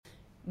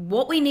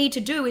what we need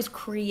to do is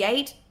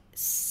create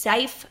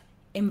safe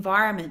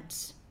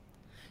environments.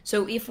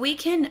 So if we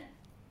can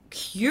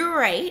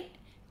curate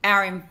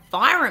our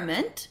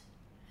environment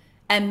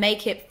and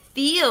make it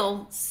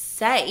feel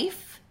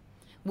safe,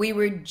 we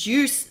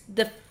reduce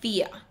the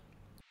fear.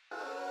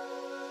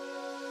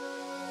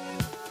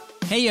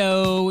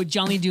 Heyo,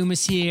 Johnny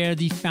Dumas here,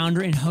 the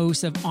founder and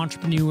host of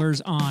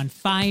Entrepreneurs on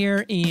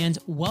Fire, and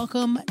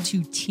welcome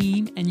to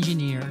Team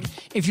Engineered.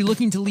 If you're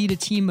looking to lead a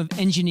team of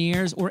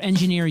engineers or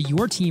engineer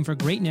your team for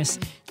greatness,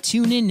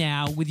 tune in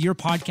now with your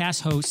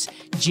podcast hosts,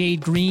 Jade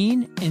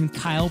Green and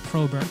Kyle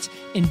Probert,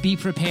 and be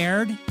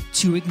prepared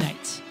to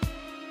ignite.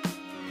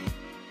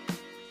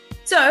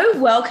 So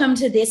welcome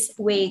to this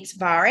week's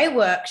Vare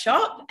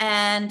workshop,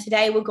 and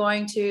today we're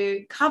going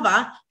to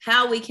cover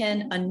how we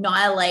can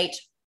annihilate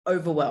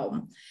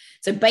overwhelm.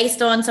 So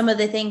based on some of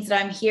the things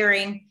that I'm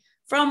hearing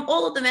from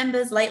all of the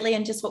members lately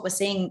and just what we're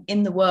seeing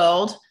in the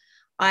world,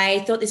 I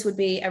thought this would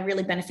be a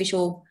really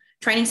beneficial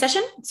training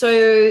session.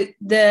 So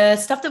the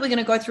stuff that we're going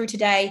to go through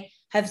today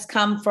has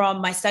come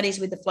from my studies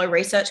with the Flow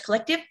Research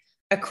Collective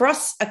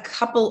across a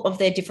couple of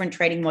their different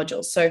training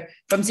modules. So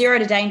from Zero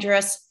to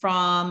Dangerous,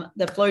 from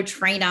the Flow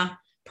Trainer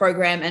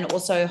program, and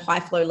also High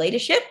Flow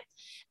Leadership.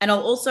 And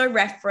I'll also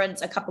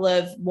reference a couple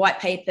of white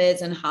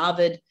papers and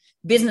Harvard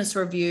Business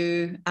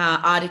Review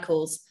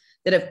articles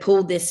that have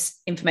pulled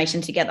this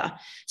information together.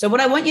 So what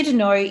I want you to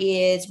know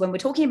is when we're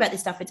talking about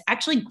this stuff, it's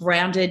actually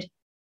grounded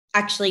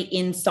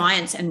in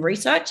science and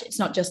research. It's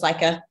not just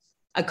like a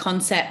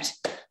concept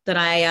that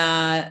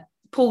I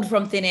pulled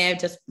from thin air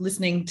just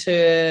listening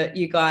to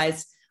you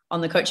guys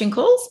on the coaching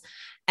calls.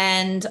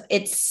 And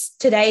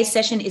today's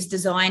session is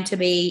designed to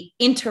be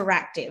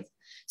interactive.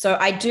 So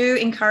I do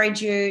encourage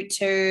you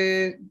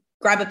to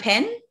grab a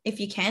pen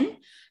if you can,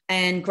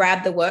 and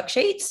grab the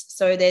worksheets.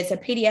 So there's a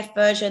PDF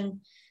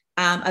version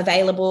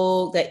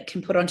available that you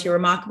can put onto your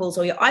Remarkables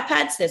or your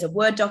iPads. There's a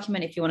Word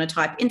document if you want to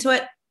type into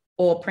it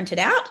or print it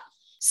out.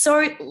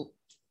 So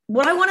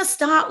what I want to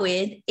start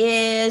with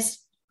is,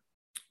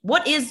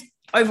 what is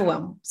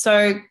overwhelm?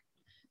 So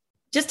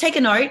just take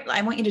a note.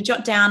 I want you to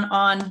jot down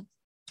on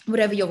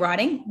whatever you're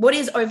writing. What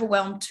is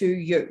overwhelm to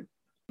you?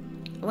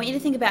 I want you to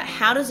think about,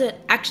 how does it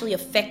actually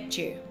affect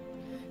you?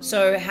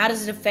 So how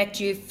does it affect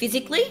you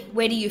physically?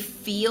 Where do you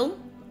feel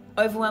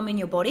overwhelm in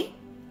your body?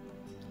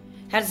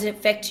 How does it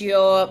affect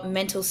your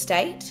mental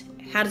state?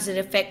 How does it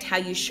affect how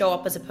you show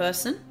up as a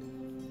person?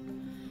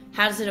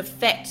 How does it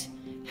affect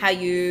how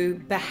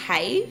you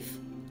behave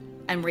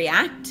and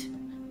react?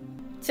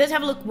 So let's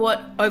have a look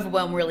what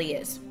overwhelm really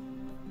is.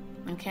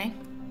 Okay.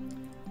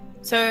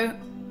 So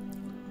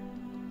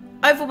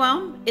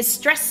overwhelm is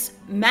stress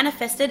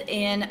manifested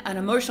in an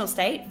emotional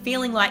state,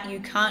 feeling like you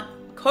can't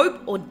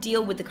cope or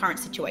deal with the current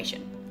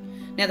situation.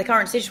 Now, the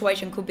current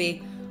situation could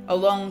be a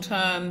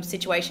long-term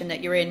situation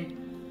that you're in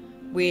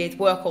with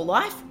work or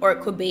life, or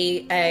it could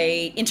be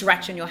an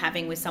interaction you're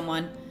having with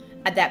someone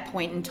at that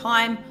point in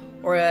time,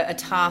 or a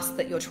task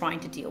that you're trying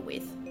to deal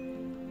with.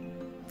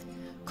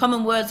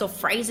 Common words or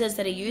phrases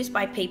that are used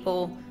by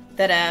people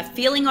that are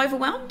feeling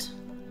overwhelmed.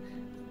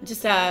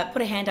 Just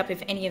put a hand up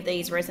if any of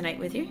these resonate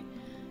with you.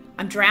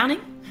 I'm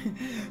drowning.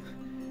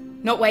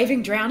 Not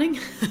waving, drowning.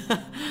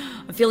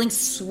 I'm feeling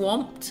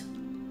swamped,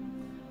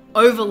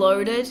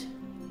 overloaded,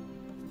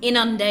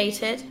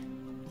 inundated,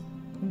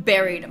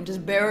 buried. I'm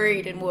just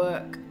buried in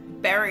work,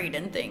 buried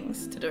in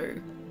things to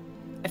do.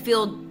 I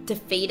feel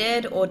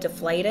defeated or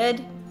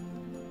deflated.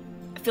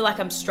 I feel like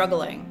I'm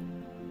struggling.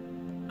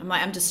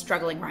 I'm just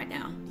struggling right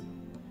now.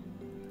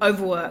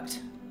 Overworked.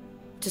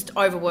 Just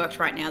overworked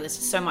right now. There's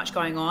just so much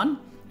going on.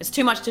 There's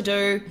too much to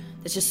do.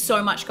 There's just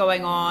so much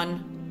going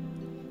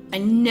on. I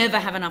never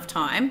have enough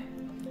time.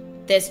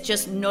 There's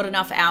just not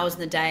enough hours in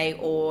the day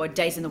or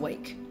days in the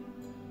week.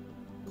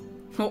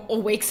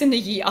 Or weeks in the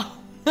year.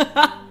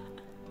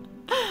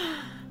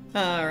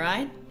 All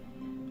right.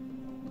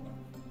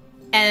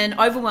 And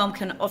overwhelm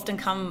can often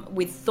come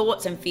with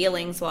thoughts and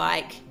feelings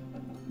like,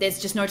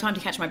 there's just no time to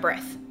catch my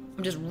breath.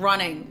 I'm just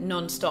running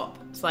non-stop.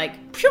 It's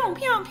like, pyong,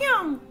 pyong,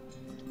 pyong.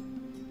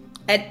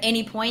 At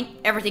any point,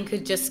 everything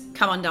could just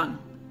come undone.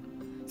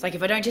 It's like,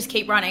 if I don't just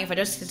keep running, if I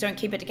just don't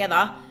keep it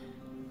together,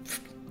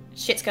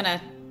 shit's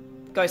gonna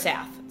go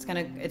south. It's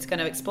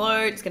gonna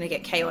explode. It's gonna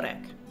get chaotic.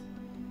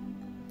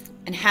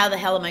 And how the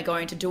hell am I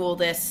going to do all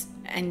this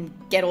and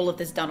get all of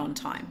this done on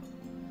time?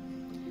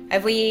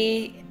 Have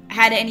we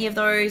had any of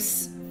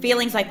those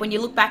feelings, like when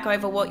you look back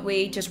over what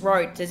we just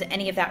wrote, does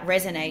any of that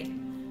resonate?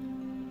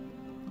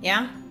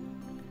 Yeah?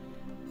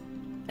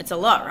 It's a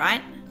lot,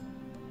 right?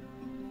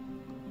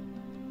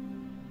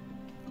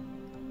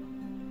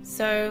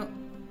 So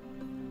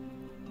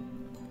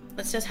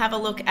let's just have a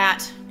look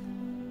at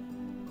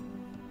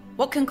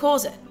what can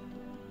cause it.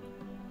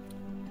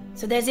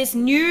 So there's this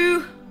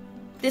new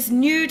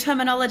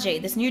terminology,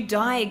 this new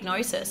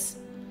diagnosis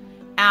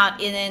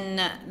out in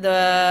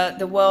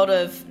the world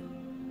of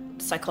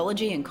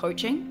psychology and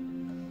coaching,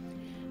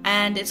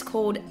 and it's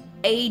called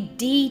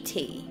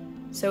ADT,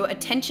 so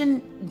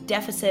attention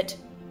deficit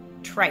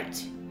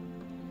trait.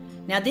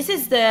 Now, this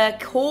is the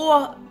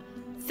core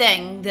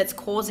thing that's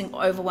causing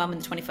overwhelm in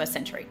the 21st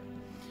century.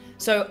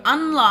 So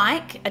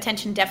unlike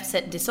attention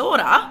deficit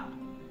disorder,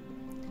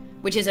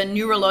 which is a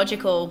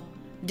neurological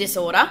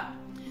disorder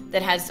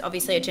that has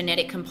obviously a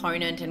genetic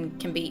component and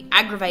can be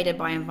aggravated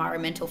by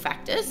environmental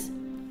factors,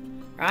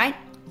 right?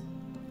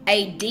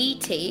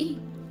 ADT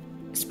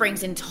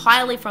springs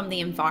entirely from the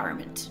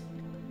environment.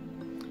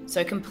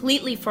 So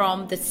completely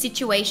from the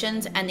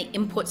situations and the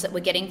inputs that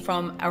we're getting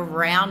from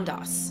around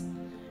us,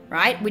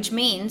 right? Which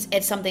means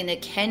it's something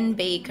that can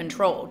be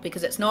controlled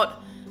because it's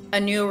not a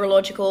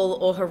neurological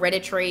or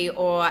hereditary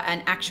or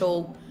an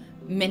actual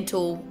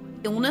mental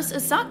illness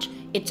as such.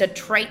 It's a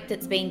trait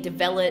that's been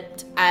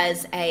developed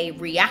as a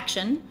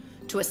reaction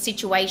to a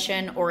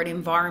situation or an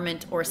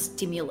environment or a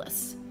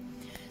stimulus.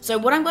 So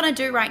what I'm going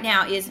to do right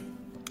now is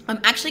I'm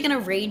actually going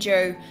to read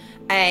you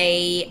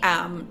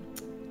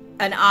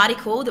an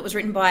article that was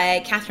written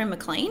by Catherine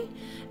McLean,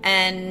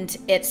 and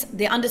it's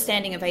The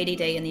Understanding of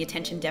ADD and the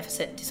Attention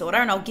Deficit Disorder,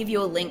 and I'll give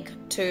you a link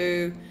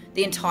to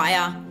the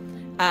entire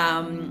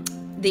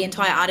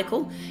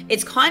article.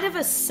 It's kind of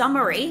a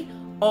summary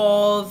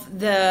of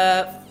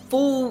the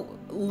full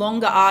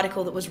longer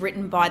article that was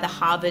written by the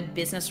Harvard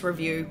Business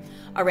Review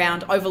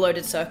around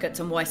overloaded circuits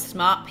and why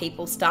smart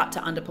people start to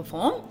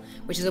underperform,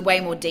 which is a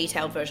way more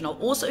detailed version. I'll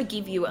also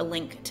give you a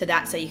link to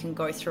that so you can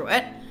go through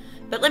it.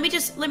 But let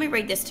me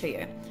read this to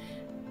you.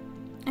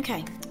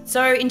 Okay,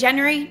 so in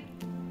January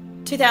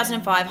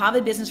 2005,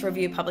 Harvard Business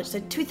Review published, so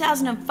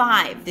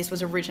 2005 this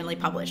was originally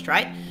published,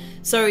 right?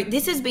 So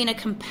this has been a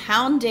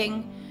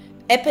compounding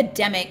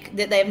epidemic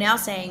that they're now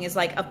saying is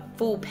like a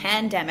full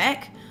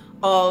pandemic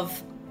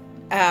of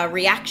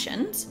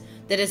reactions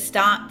that has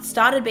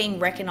started being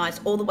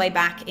recognized all the way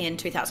back in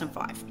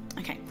 2005.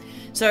 Okay,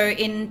 so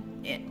in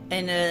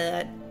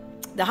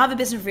the Harvard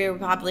Business Review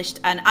published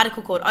an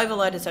article called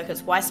Overloaded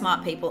Circuits, Why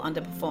Smart People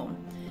Underperform.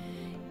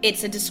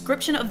 It's a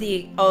description of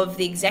the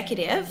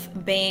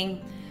executive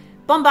being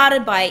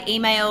bombarded by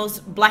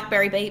emails,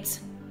 BlackBerry beeps.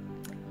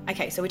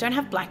 Okay, so we don't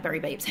have BlackBerry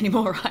beeps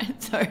anymore,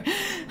 right? So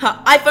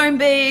iPhone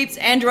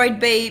beeps, Android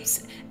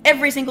beeps,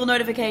 every single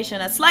notification,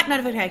 a Slack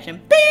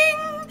notification, bing,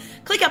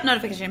 ClickUp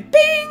notification,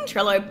 bing,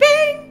 Trello,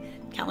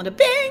 bing, calendar,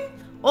 bing,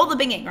 all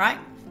the binging, right?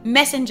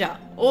 Messenger,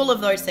 all of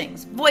those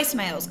things,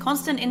 voicemails,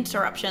 constant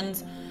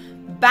interruptions,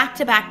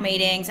 back-to-back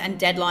meetings and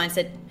deadlines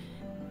that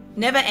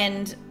never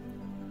end.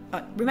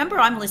 Remember,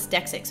 I'm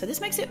dyslexic, so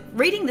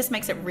reading this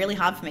makes it really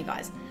hard for me,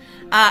 guys.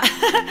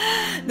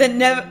 That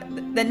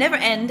never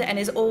end and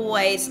is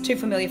always too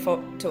familiar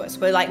to us.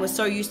 We're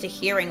so used to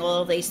hearing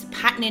all of these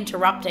pattern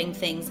interrupting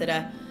things that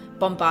are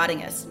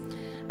bombarding us.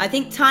 I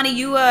think, Tani,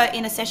 you were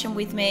in a session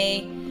with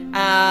me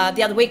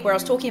the other week where I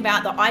was talking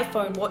about the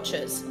iPhone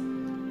watches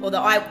or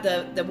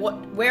the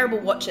wearable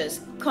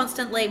watches.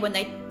 Constantly when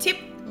they tip,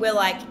 we're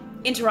like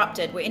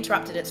interrupted. We're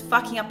interrupted. It's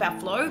fucking up our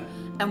flow.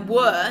 And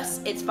worse,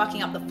 it's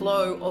fucking up the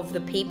flow of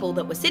the people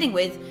that we're sitting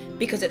with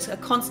because it's a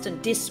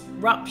constant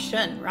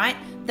disruption, right?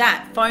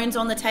 That phone's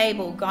on the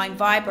table,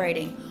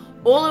 vibrating.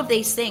 All of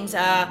these things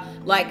are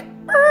like,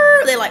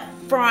 they're like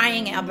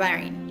frying our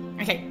brain.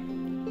 Okay,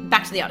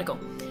 back to the article.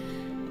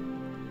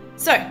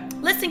 So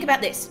let's think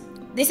about this.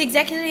 This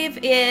executive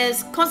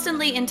is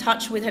constantly in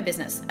touch with her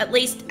business, at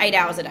least 8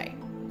 hours a day.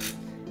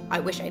 I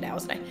wish 8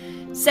 hours a day.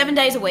 7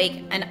 days a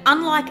week. And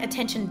unlike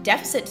attention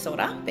deficit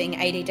disorder, being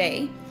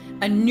ADD,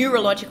 a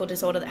neurological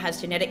disorder that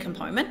has genetic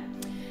component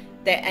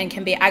and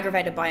can be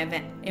aggravated by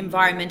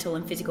environmental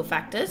and physical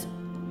factors,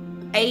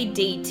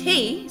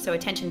 ADT, so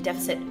attention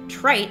deficit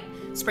trait,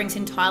 springs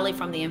entirely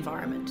from the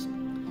environment.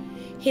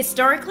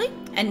 Historically,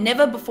 and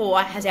never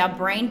before, has our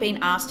brain been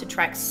asked to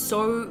track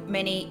so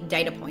many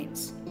data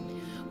points.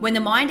 When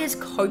the mind is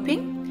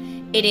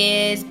coping, it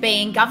is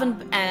being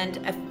governed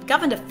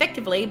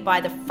effectively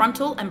by the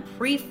frontal and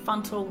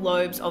prefrontal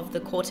lobes of the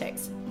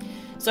cortex.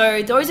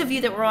 So those of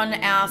you that were on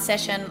our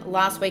session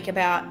last week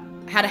about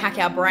how to hack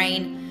our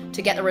brain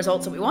to get the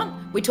results that we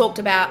want, we talked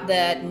about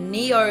the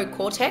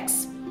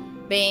neocortex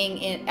being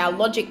in our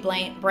logic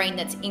brain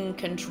that's in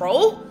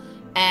control,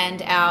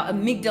 and our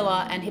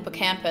amygdala and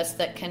hippocampus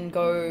that can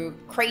go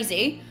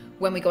crazy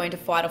when we go into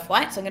fight or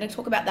flight. So I'm going to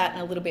talk about that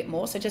in a little bit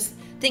more. So just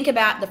think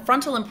about the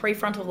frontal and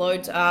prefrontal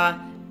lobes are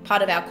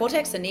part of our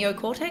cortex, the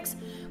neocortex,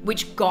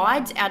 which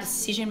guides our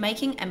decision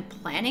making and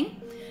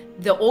planning,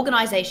 the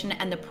organization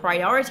and the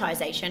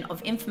prioritization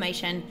of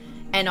information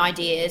and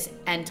ideas,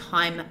 and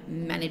time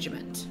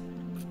management.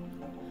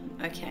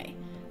 Okay,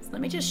 so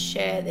let me just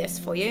share this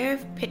for you.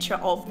 Picture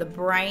of the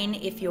brain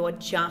if you're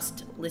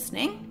just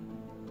listening.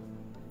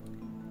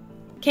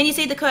 Can you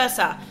see the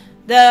cursor?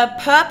 The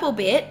purple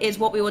bit is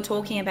what we were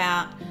talking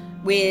about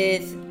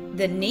with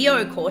the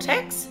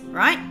neocortex,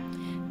 right?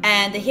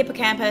 And the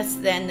hippocampus,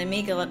 then the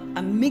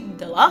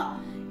amygdala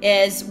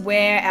is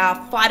where our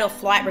fight or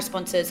flight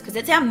responses, because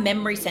it's our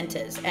memory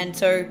centers. And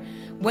so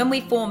when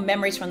we form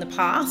memories from the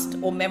past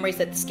or memories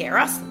that scare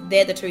us,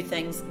 they're the two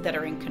things that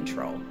are in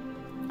control.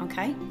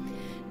 Okay.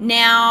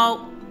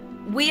 Now,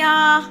 we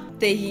are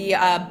the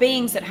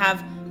beings that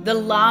have the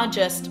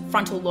largest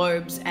frontal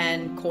lobes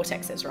and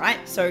cortexes, right?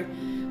 So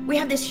we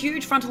have this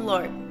huge frontal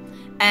lobe,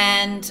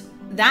 and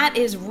that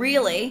is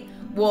really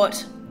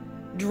what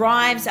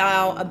drives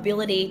our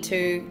ability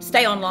to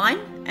stay online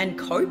and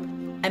cope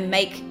and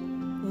make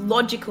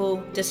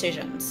logical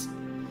decisions.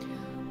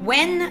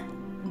 When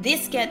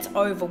this gets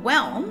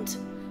overwhelmed,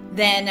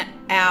 then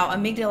our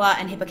amygdala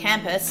and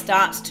hippocampus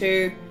starts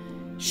to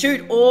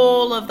shoot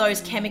all of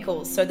those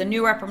chemicals, so the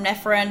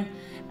norepinephrine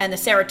and the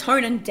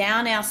serotonin,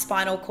 down our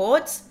spinal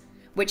cords,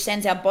 which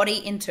sends our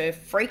body into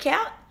freak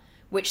out,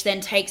 which then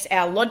takes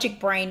our logic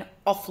brain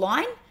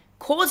offline,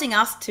 causing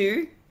us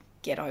to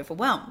get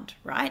overwhelmed,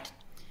 right?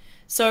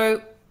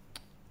 So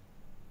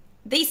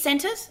these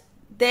centers,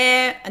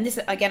 and this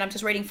again, I'm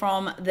just reading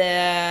from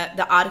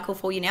the article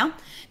for you now.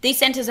 These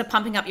centers are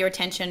pumping up your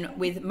attention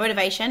with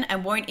motivation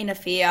and won't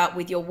interfere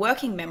with your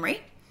working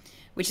memory,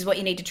 which is what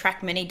you need to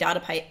track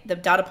the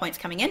data points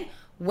coming in,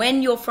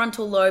 when your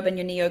frontal lobe and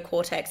your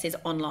neocortex is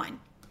online.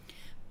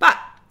 But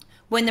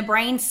when the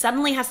brain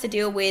suddenly has to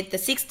deal with the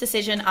 6th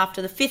decision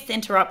after the 5th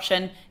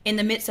interruption in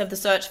the midst of the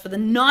search for the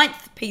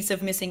 9th piece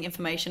of missing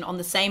information on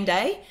the same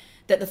day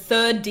that the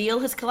 3rd deal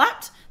has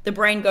collapsed, the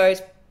brain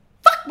goes,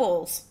 fuck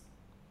balls.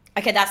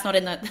 Okay, that's not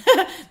in the,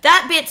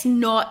 that bit's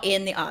not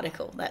in the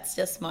article. That's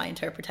just my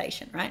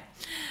interpretation, right?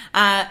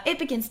 It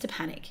begins to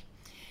panic.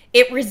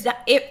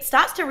 It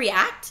starts to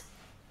react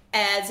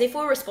as if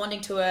we're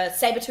responding to a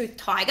saber-toothed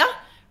tiger,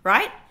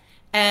 right?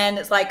 And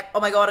it's like, oh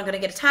my God, I'm going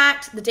to get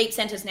attacked. The deep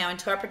centers now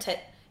interpret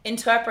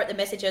the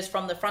messages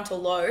from the frontal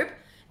lobe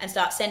and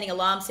start sending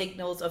alarm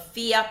signals of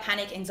fear,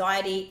 panic,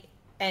 anxiety,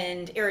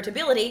 and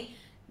irritability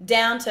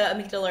down to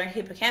amygdala and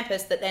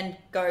hippocampus that then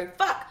go,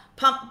 fuck,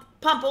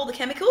 pump all the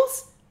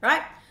chemicals,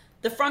 right?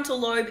 The frontal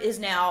lobe is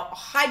now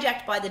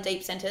hijacked by the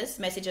deep centers,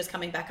 messages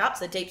coming back up.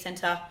 So the deep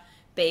center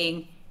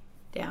being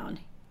down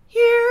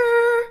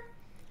here.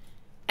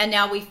 And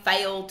now we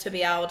fail to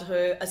be able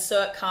to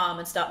assert calm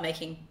and start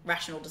making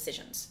rational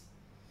decisions.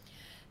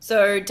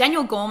 So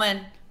Daniel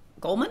Goleman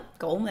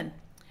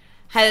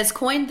has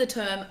coined the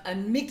term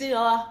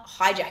amygdala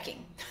hijacking,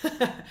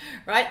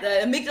 right?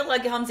 The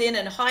amygdala comes in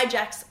and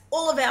hijacks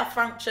all of our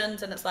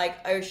functions, and it's like,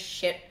 oh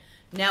shit,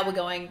 now we're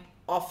going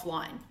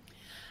offline.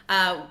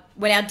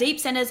 When our deep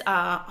centers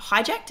are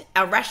hijacked,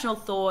 our rational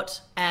thought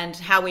and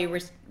how we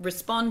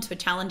respond to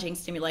challenging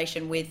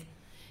stimulation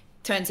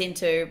turns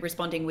into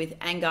responding with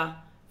anger,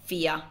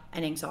 fear,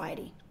 and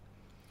anxiety.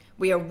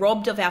 We are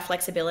robbed of our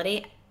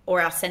flexibility or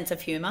our sense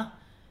of humor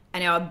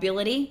and our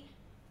ability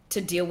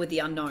to deal with the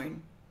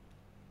unknown.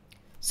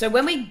 So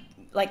when we,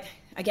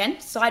 again,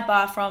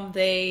 sidebar from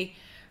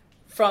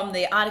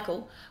the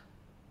article,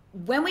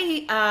 when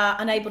we are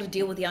unable to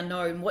deal with the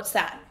unknown, what's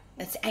that?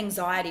 It's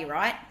anxiety,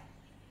 right?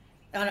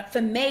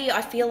 For me,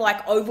 I feel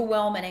like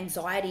overwhelm and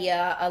anxiety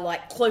are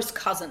like close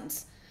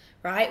cousins,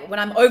 right? When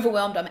I'm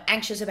overwhelmed, I'm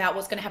anxious about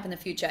what's going to happen in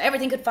the future.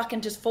 Everything could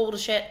fucking just fall to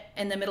shit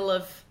in the middle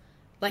of,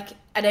 at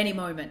any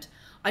moment.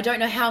 I don't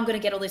know how I'm going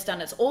to get all this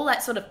done. It's all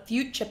that sort of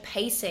future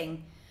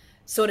pacing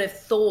sort of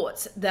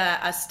thoughts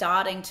that are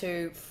starting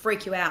to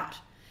freak you out.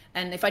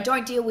 And if I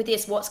don't deal with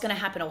this, what's going to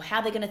happen, or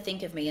how they're going to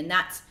think of me? And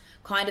that's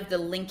kind of the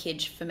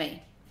linkage for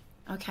me.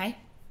 Okay?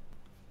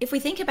 If we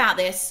think about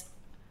this,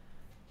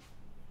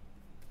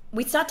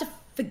 we start to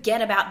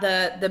forget about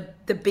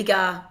the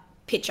bigger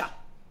picture,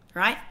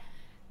 right?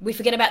 We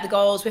forget about the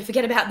goals, we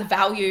forget about the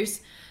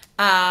values,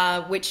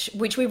 which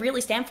we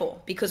really stand for,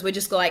 because we're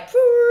just like,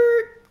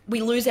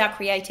 we lose our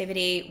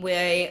creativity,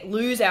 we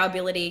lose our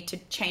ability to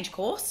change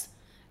course,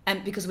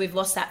 and because we've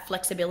lost that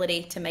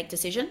flexibility to make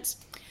decisions.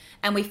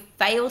 And we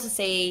fail to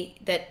see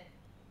that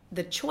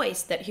the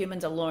choice that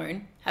humans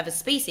alone have as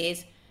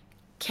species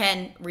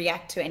can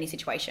react to any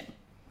situation.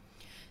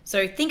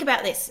 So think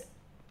about this.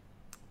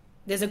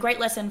 There's a great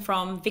lesson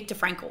from Viktor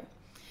Frankl,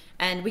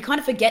 and we kind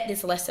of forget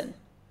this lesson.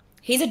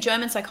 He's a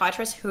German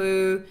psychiatrist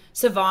who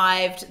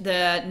survived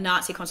the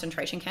Nazi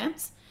concentration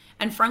camps.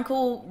 And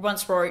Frankl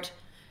once wrote,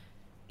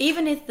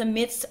 even in the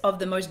midst of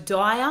the most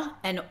dire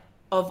and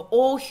of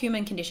all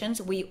human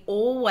conditions, we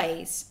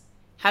always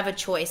have a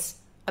choice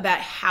about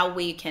how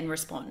we can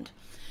respond.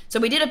 So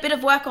we did a bit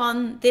of work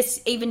on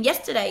this even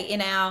yesterday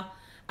in our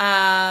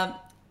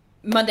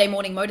Monday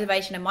morning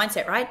motivation and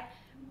mindset, right?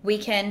 We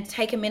can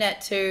take a minute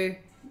to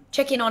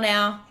check in on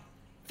our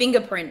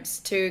fingerprints,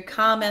 to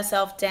calm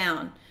ourselves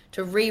down,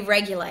 to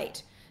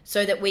re-regulate,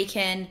 so that we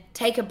can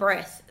take a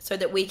breath, so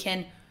that we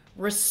can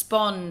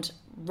respond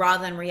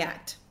rather than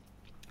react.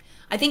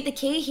 I think the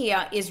key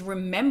here is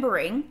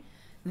remembering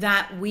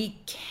that we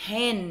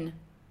can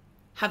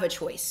have a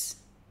choice,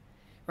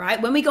 right?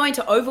 When we go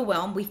into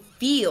overwhelm, we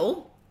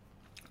feel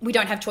we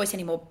don't have choice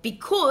anymore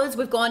because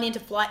we've gone into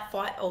flight,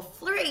 fight, or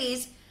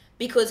freeze,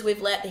 because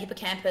we've let the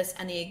hippocampus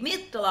and the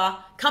amygdala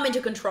come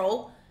into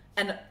control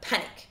and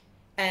panic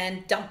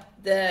and dump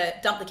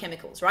the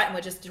chemicals, right? And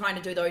we're just trying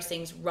to do those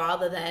things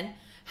rather than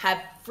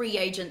have free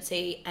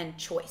agency and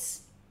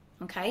choice,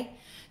 okay?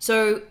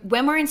 So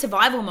when we're in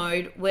survival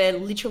mode, we're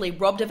literally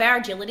robbed of our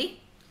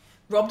agility,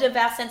 robbed of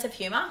our sense of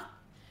humor.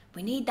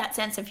 We need that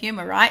sense of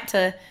humor, right?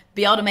 To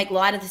be able to make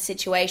light of the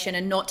situation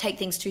and not take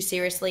things too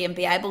seriously and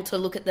be able to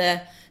look at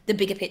the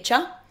bigger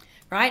picture,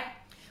 right?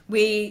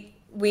 We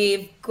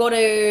We've got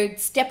to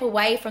step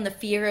away from the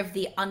fear of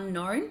the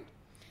unknown.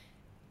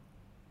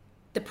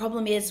 The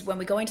problem is when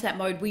we go into that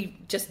mode, we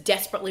just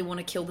desperately want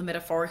to kill the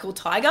metaphorical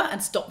tiger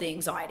and stop the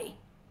anxiety.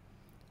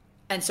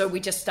 And so we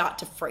just start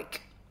to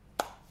freak.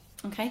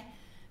 Okay?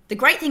 The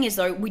great thing is,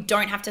 though, we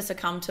don't have to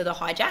succumb to the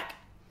hijack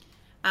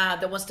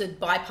that wants to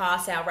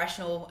bypass our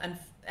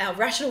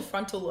rational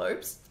frontal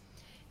lobes.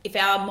 If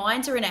our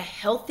minds are in a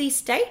healthy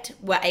state,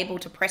 we're able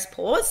to press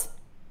pause,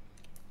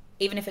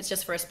 even if it's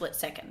just for a split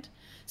second.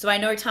 So I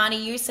know,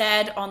 Tani, you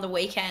said on the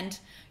weekend,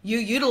 you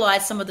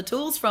utilized some of the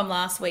tools from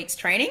last week's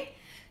training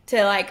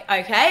to like,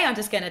 okay, I'm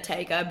just going to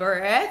take a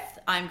breath.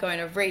 I'm going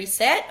to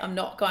reset. I'm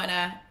not going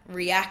to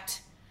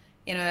react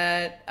in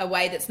a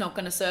way that's not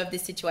going to serve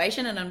this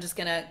situation. And I'm just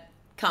going to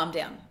calm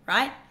down,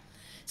 right?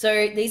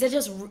 So these are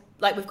just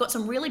like, we've got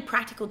some really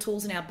practical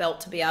tools in our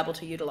belt to be able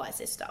to utilize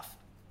this stuff.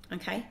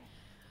 Okay.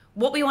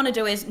 What we want to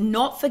do is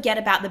not forget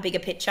about the bigger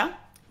picture.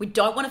 We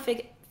don't want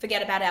to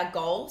forget about our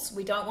goals.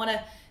 We don't want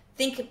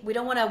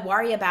to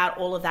worry about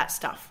all of that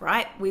stuff,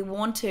 right? We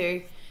want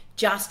to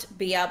just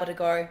be able to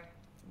go,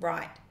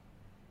 right,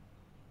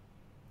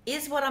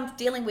 is what I'm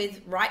dealing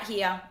with right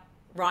here,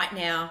 right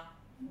now,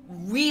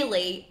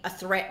 really a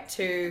threat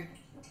to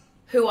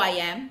who I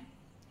am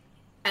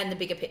and the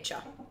bigger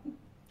picture?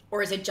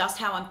 Or is it just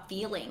how I'm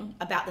feeling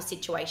about the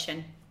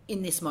situation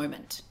in this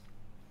moment?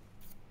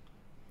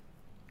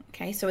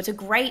 Okay, so it's a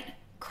great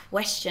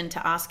question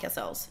to ask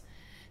ourselves.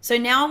 So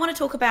now I want to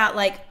talk about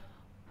like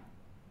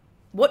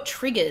what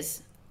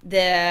triggers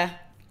the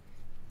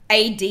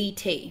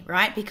ADT,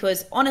 right?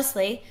 Because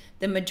honestly,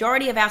 the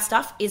majority of our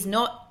stuff is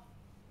not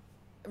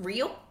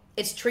real.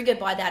 It's triggered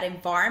by that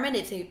environment.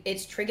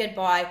 It's triggered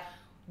by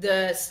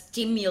the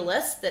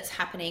stimulus that's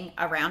happening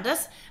around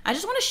us. I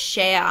just want to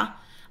share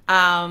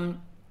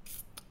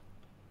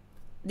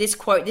this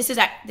quote.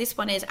 This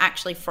one is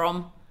actually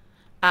from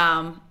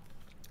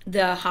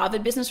the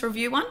Harvard Business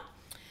Review one.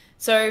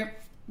 So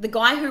the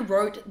guy who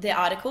wrote the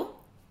article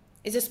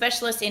is a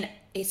specialist in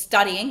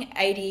studying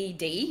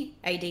ADD,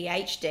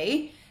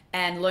 ADHD,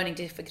 and learning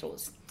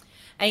difficulties.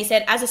 And he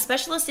said, as a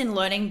specialist in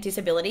learning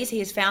disabilities, he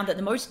has found that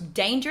the most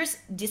dangerous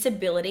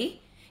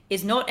disability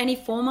is not any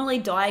formally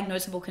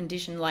diagnosable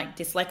condition like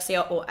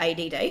dyslexia or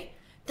ADD.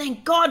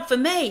 Thank God for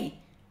me.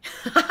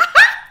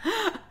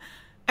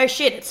 Oh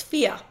shit, it's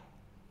fear.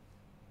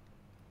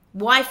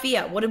 Why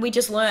fear? What did we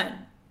just learn?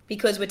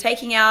 Because we're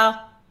taking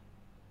our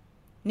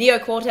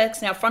neocortex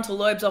and our frontal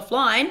lobes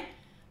offline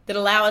that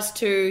allow us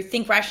to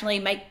think rationally,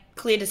 make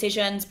clear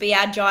decisions, be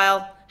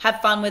agile,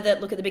 have fun with it,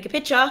 look at the bigger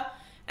picture,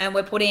 and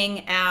we're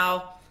putting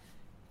our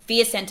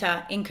fear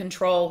center in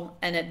control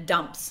and it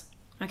dumps.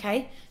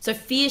 Okay? So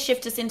fear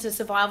shifts us into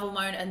survival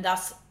mode and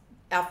thus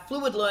our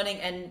fluid learning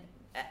and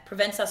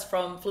prevents us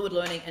from fluid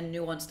learning and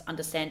nuanced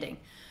understanding.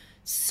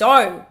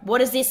 So what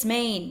does this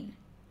mean?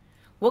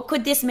 What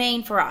could this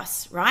mean for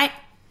us, right?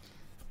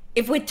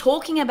 If we're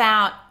talking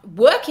about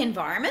work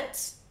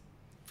environments,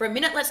 for a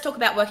minute, let's talk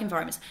about work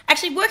environments.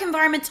 Actually, work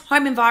environments,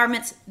 home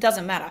environments,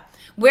 doesn't matter.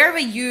 Wherever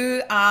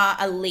you are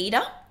a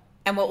leader,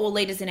 and we're all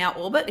leaders in our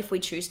orbit if we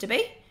choose to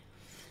be,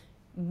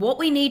 what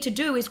we need to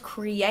do is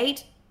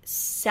create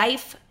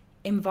safe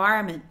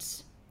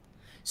environments.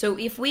 So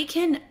if we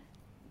can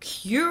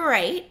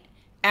curate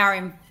our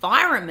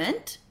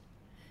environment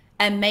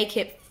and make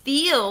it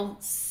feel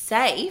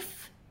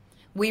safe,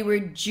 we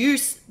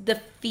reduce the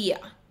fear,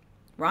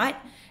 right?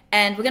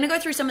 And we're going to go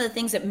through some of the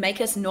things that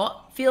make us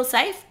not feel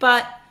safe.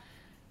 But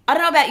I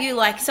don't know about you,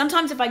 like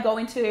sometimes if I go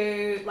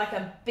into like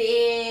a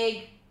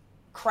big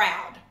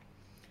crowd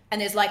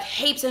and there's like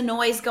heaps of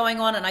noise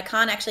going on and I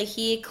can't actually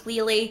hear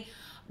clearly,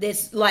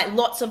 there's like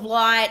lots of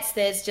lights,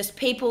 there's just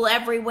people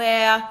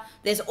everywhere,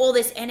 there's all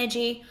this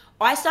energy,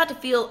 I start to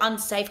feel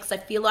unsafe because I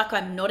feel like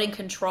I'm not in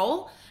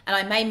control and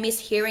I may miss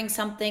hearing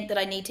something that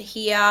I need to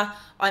hear.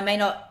 I may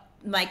not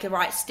make the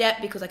right step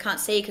because I can't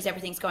see because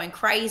everything's going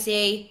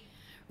crazy.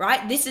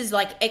 Right? This is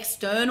like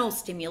external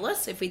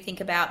stimulus if we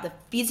think about the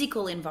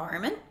physical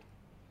environment.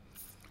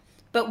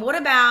 But what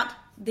about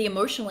the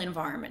emotional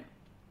environment?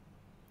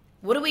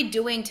 What are we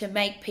doing to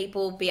make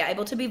people be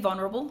able to be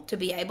vulnerable, to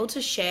be able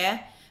to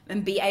share,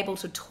 and be able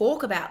to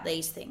talk about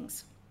these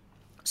things?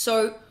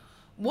 So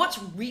what's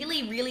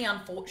really, really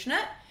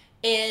unfortunate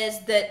is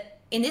that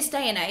in this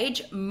day and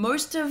age,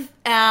 most of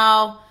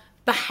our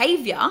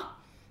behavior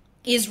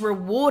is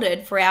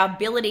rewarded for our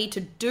ability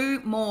to do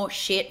more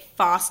shit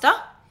faster.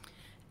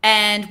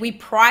 And we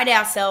pride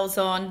ourselves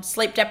on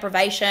sleep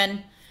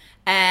deprivation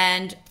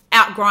and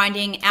out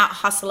grinding, out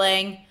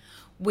hustling.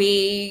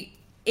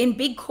 In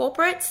big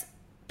corporates,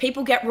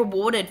 people get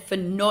rewarded for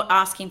not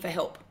asking for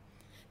help.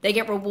 They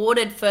get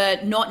rewarded for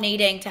not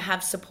needing to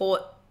have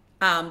support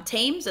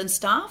teams and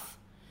staff.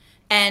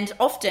 And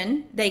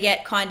often they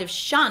get kind of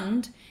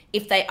shunned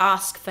if they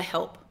ask for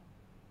help.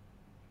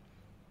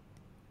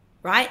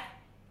 Right?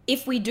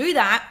 If we do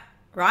that,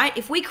 right?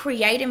 If we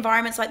create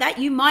environments like that,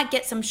 you might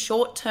get some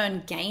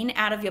short-term gain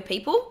out of your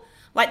people.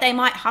 Like they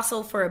might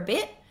hustle for a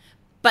bit,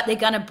 but they're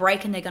going to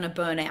break and they're going to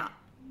burn out,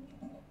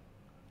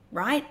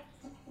 right?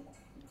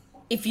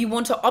 if you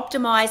want to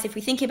optimize, if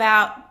we think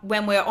about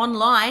when we're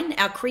online,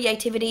 our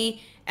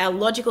creativity, our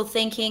logical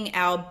thinking,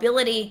 our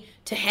ability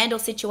to handle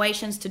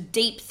situations, to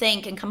deep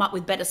think and come up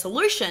with better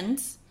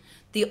solutions,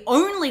 the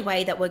only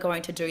way that we're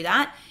going to do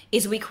that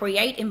is we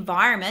create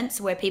environments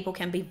where people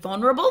can be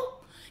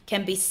vulnerable,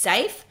 can be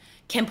safe,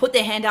 can put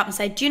their hand up and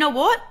say, do you know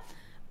what?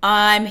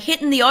 I'm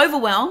hitting the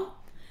overwhelm.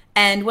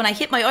 And when I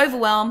hit my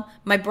overwhelm,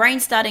 my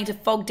brain's starting to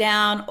fog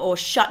down or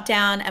shut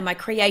down and my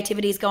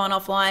creativity is going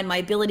offline. My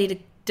ability to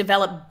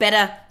develop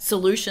better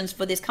solutions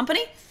for this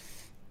company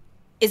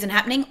isn't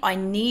happening. I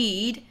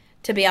need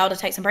to be able to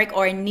take some break,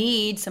 or I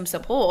need some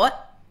support.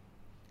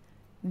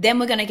 Then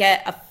we're going to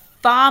get a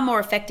far more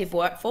effective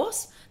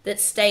workforce that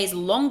stays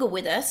longer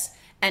with us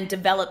and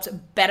develops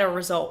better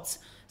results.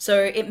 So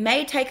it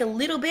may take a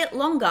little bit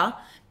longer,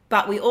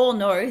 but we all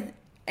know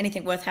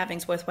anything worth having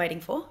is worth waiting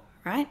for,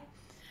 right?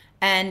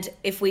 And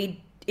if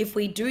we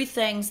do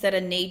things that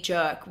are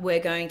knee-jerk,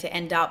 we're going to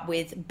end up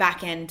with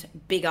back-end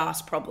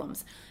big-ass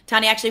problems.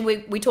 Tanya,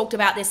 actually, we talked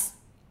about this,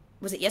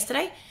 was it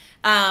yesterday?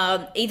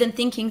 Even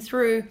thinking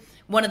through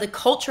one of the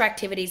culture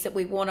activities that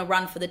we want to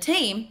run for the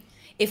team.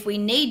 If we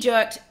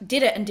knee-jerked,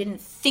 did it, and didn't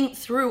think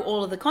through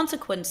all of the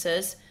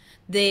consequences,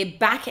 the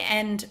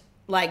back-end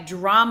like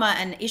drama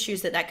and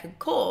issues that could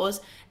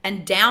cause,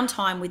 and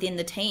downtime within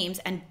the teams,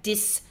 and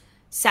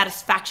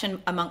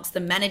dissatisfaction amongst the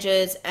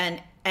managers,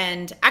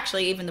 and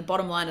actually even the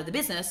bottom line of the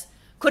business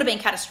could have been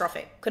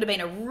catastrophic, could have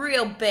been a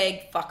real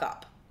big fuck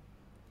up.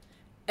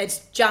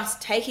 It's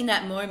just taking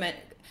that moment,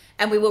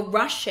 and we were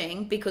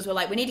rushing because we're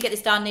like, we need to get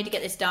this done,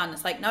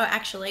 It's like, no,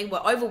 actually, we're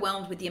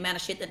overwhelmed with the amount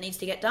of shit that needs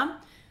to get done.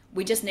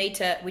 We just need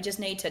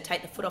to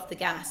take the foot off the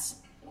gas.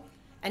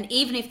 And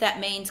even if that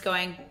means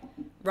going,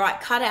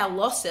 right, cut our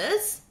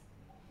losses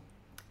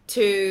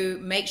to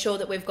make sure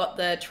that we've got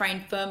the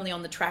train firmly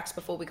on the tracks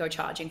before we go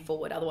charging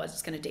forward. Otherwise,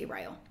 it's going to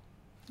derail.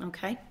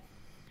 Okay?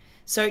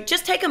 So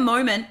just take a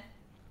moment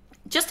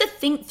just to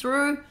think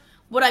through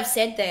what I've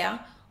said there.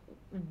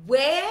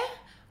 Where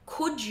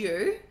could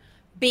you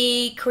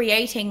be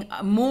creating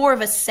more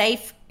of a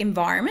safe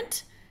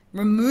environment,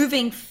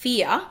 removing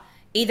fear,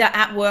 either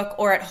at work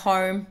or at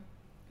home,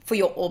 for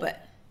your orbit?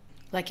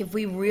 Like, if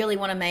we really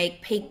want to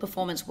make peak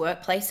performance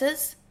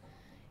workplaces,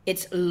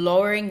 it's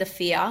lowering the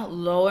fear,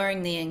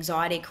 lowering the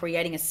anxiety,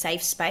 creating a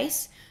safe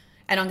space.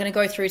 And I'm going to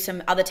go through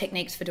some other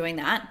techniques for doing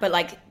that. But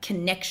like,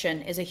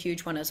 connection is a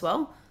huge one as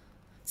well.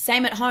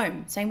 Same at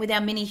home, same with our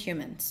mini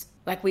humans.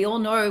 Like, we all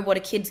know what a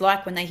kid's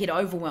like when they hit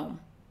overwhelm.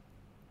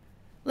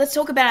 Let's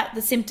talk about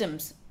the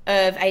symptoms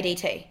of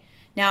ADT.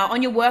 Now,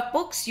 on your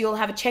workbooks, you'll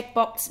have a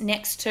checkbox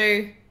next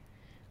to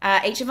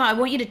each of them. I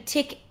want you to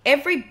tick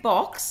every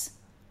box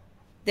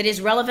that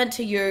is relevant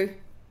to you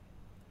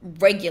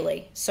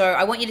regularly. So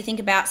I want you to think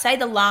about, say,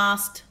 the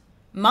last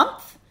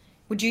month.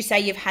 Would you say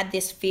you've had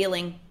this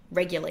feeling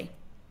regularly?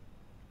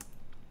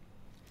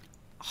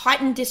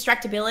 Heightened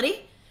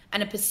distractibility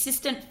and a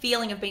persistent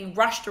feeling of being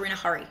rushed or in a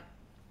hurry.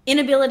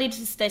 Inability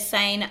to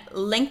sustain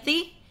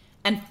lengthy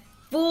and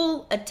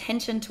full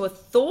attention to a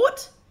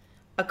thought,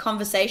 a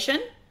conversation,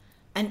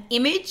 an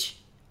image,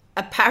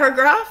 a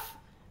paragraph,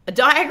 a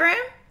diagram,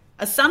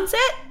 a sunset,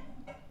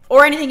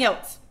 or anything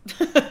else.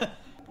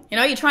 You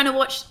know, you're trying to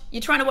watch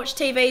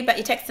TV, but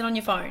you're texting on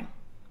your phone.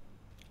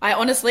 I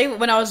honestly,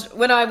 when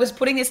I was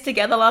putting this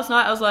together last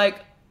night, I was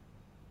like,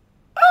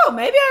 oh,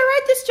 maybe I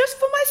write this just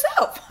for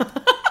myself.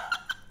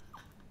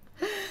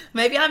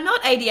 Maybe I'm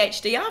not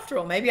ADHD after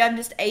all. Maybe I'm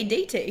just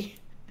ADT.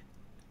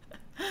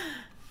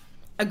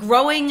 A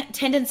growing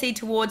tendency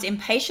towards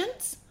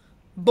impatience,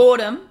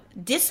 boredom,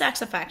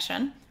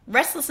 dissatisfaction,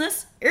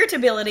 restlessness,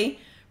 irritability,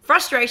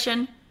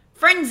 frustration,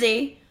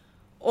 frenzy,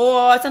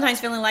 or sometimes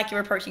feeling like you're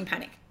approaching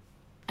panic.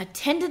 A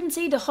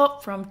tendency to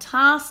hop from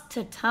task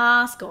to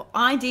task, or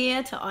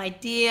idea to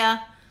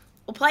idea,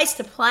 or place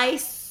to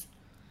place.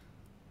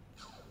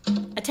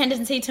 A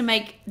tendency to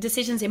make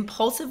decisions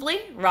impulsively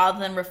rather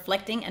than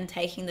reflecting and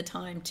taking the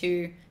time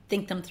to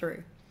think them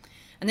through.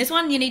 And this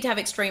one you need to have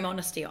extreme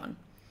honesty on.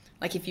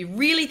 Like, if you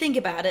really think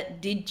about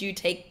it, did you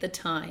take the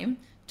time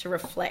to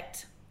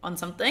reflect on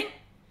something,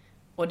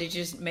 or did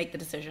you just make the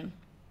decision?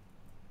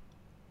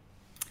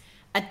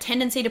 A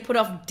tendency to put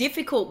off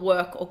difficult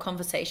work or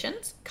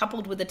conversations,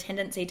 coupled with a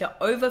tendency to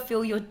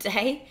overfill your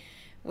day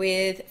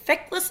with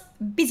feckless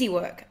busy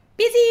work.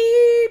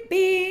 Busy,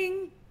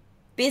 being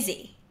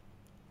busy.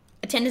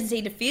 A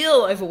tendency to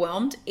feel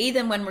overwhelmed,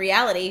 even when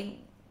reality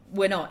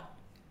we're not.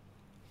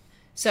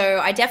 So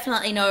I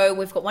definitely know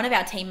we've got one of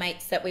our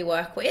teammates that we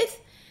work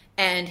with,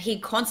 and he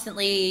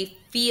constantly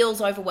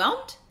feels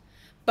overwhelmed.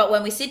 But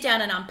when we sit down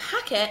and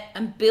unpack it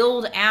and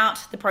build out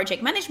the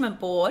project management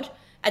board,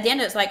 at the end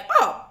it's like,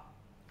 oh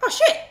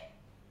shit,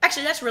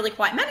 actually that's really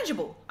quite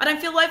manageable. I don't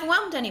feel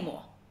overwhelmed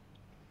anymore.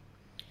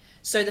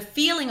 So the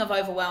feeling of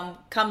overwhelm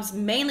comes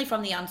mainly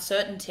from the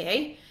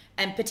uncertainty,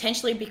 and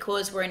potentially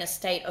because we're in a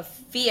state of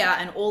fear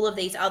and all of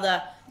these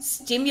other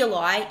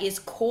stimuli is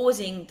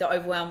causing the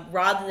overwhelm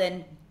rather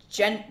than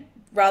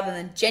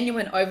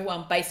genuine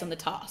overwhelm based on the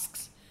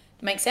tasks.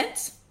 Make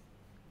sense?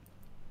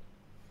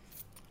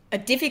 A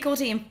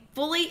difficulty in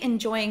fully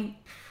enjoying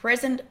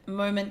present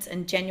moments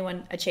and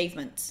genuine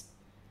achievements,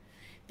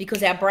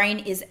 because our brain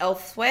is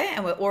elsewhere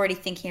and we're already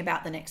thinking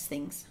about the next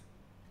things.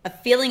 A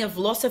feeling of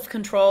loss of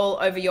control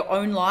over your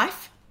own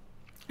life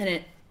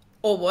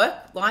or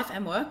work, life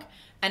and work,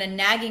 and a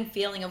nagging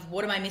feeling of,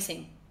 what am I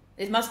missing?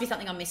 There must be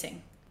something I'm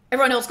missing.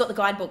 Everyone else got the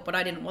guidebook, but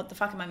I didn't. What the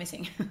fuck am I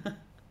missing?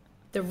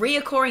 The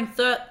reoccurring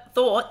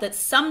thought that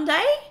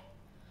someday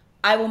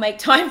I will make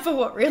time for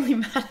what really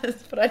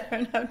matters, but I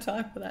don't have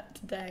time for that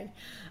today.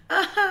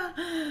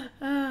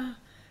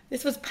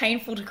 This was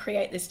painful to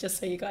create this, just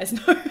so you guys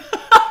know.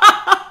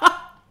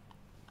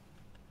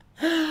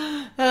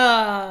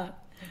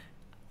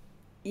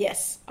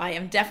 Yes, I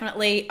am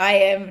definitely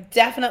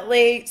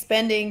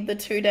spending the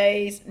 2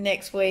 days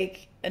next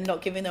week and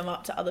not giving them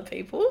up to other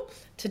people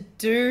to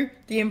do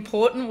the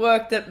important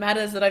work that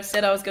matters that I've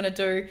said I was going to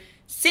do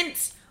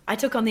since I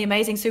took on the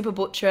Amazing Super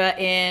Butcher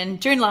in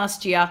June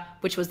last year,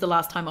 which was the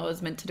last time I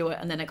was meant to do it.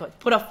 And then it got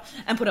put off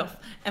and put off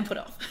and put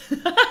off.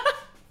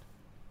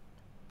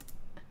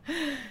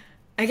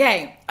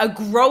 Okay, a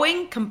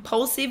growing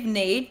compulsive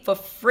need for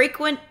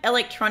frequent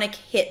electronic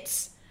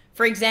hits.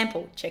 For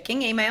example,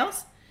 checking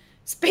emails,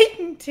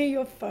 speaking to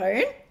your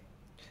phone.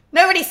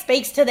 Nobody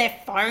speaks to their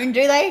phone,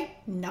 do they?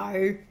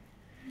 No.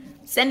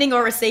 Sending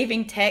or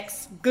receiving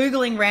texts,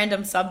 Googling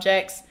random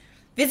subjects,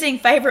 visiting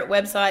favorite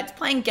websites,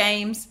 playing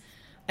games,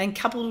 and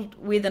coupled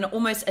with an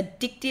almost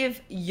addictive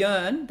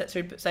yearn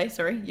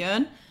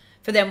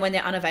for them when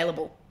they're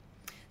unavailable.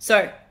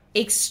 So,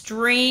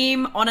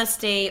 extreme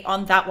honesty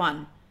on that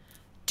one.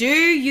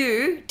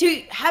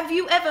 Have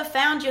you ever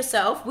found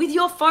yourself with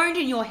your phone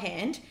in your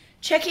hand,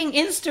 checking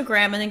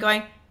Instagram and then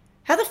going,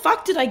 how the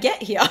fuck did I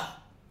get here?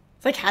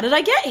 It's like, how did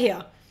I get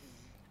here?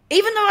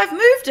 Even though I've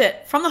moved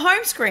it from the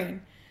home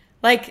screen.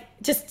 Like,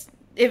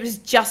 it was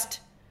just,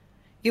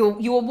 you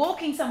were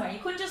walking somewhere. You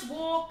couldn't just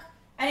walk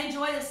and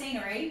enjoy the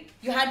scenery.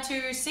 You had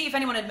to see if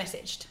anyone had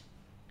messaged,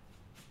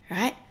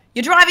 right?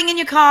 You're driving in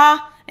your car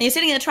and you're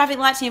sitting in the traffic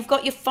lights and you've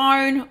got your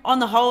phone on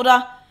the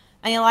holder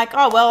and you're like,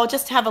 oh, well, I'll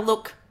just have a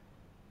look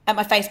at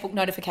my Facebook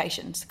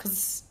notifications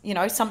because,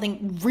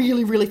 something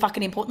really, really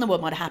fucking important in the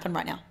world might have happened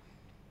right now,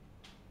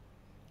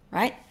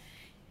 right?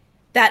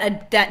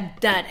 That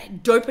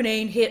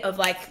dopamine hit of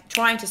like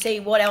trying to see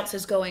what else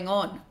is going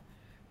on,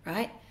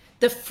 right?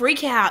 The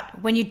freak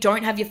out when you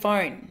don't have your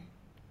phone.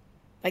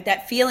 Like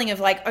that feeling of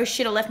like, oh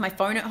shit, I left my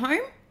phone at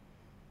home,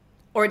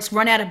 or it's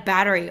run out of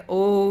battery.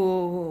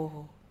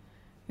 Oh,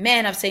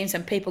 man, I've seen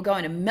some people go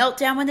in a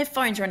meltdown when their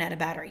phones run out of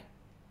battery.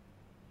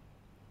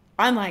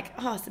 I'm like,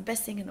 oh, it's the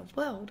best thing in the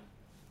world,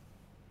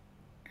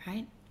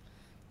 right?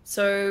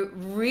 So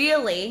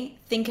really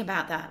think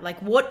about that. Like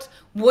what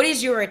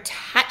is your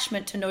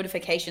attachment to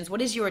notifications?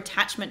 What is your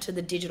attachment to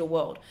the digital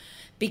world?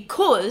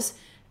 Because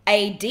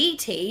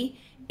ADT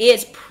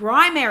is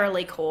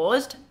primarily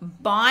caused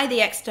by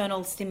the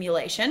external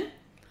stimulation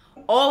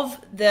of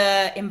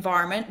the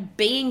environment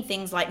being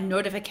things like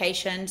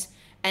notifications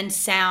and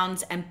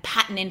sounds and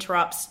pattern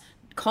interrupts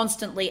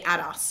constantly at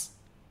us,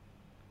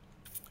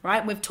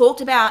 right? We've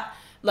talked about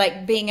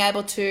like being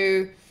able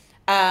to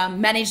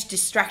manage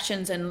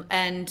distractions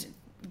and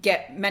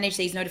manage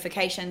these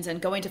notifications and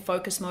go into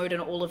focus mode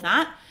and all of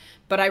that.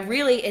 But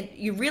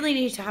you really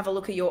need to have a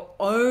look at your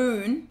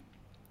own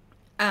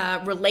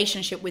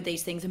relationship with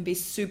these things and be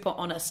super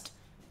honest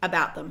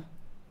about them.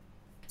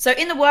 So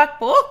in the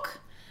workbook,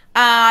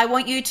 I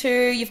want you've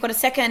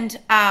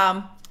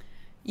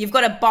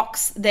got a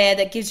box there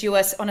that gives you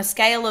on a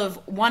scale of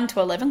 1 to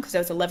 11, because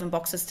there was 11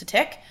 boxes to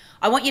tick.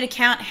 I want you to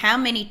count how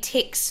many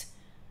ticks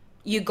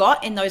you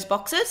got in those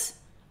boxes.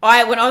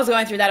 When I was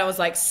going through that, I was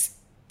like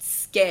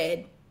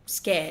scared. I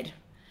was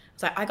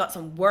like, I got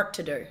some work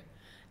to do.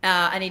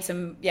 I need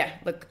some,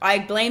 look, I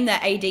blame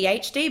that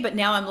ADHD, but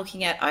now I'm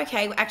looking at,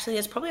 okay, actually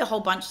there's probably a whole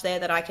bunch there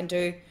that I can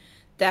do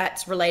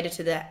that's related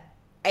to the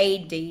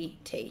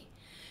ADT.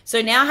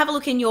 So now have a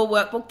look in your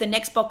workbook, the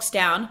next box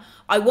down.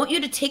 I want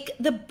you to tick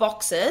the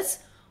boxes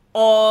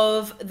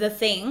of the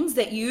things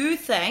that you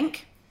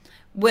think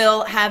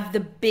will have the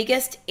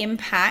biggest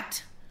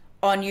impact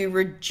on you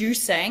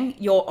reducing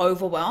your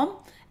overwhelm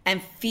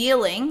and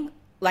feeling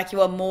like you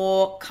are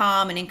more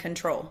calm and in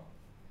control.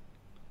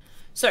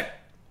 So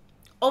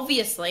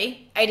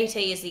obviously,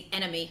 ADT is the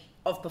enemy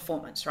of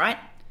performance, right?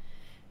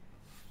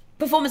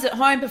 Performance at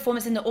home,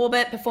 performance in the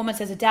orbit,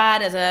 performance as a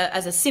dad,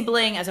 as a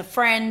sibling, as a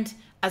friend,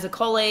 as a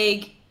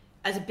colleague,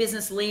 as a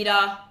business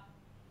leader,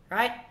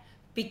 right?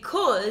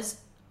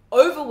 Because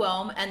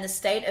overwhelm and the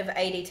state of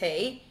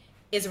ADT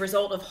is a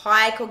result of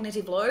high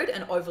cognitive load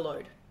and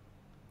overload,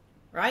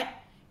 right?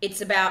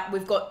 It's about,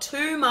 we've got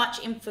too much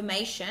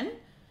information.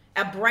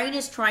 Our brain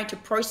is trying to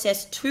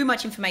process too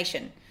much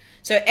information.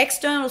 So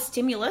external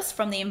stimulus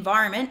from the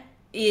environment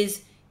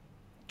is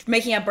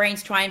making our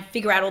brains try and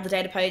figure out all the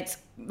data points,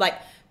 like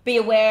be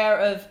aware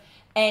of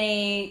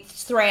any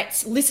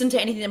threats, listen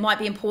to anything that might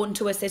be important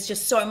to us. There's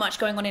just so much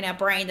going on in our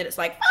brain that it's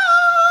like,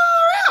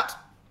 far out.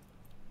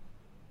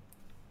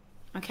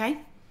 Okay?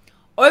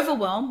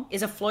 Overwhelm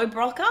is a flow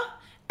blocker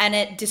and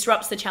it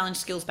disrupts the challenge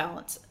skills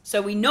balance.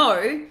 So we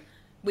know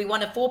we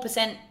want a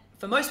 4%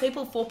 For most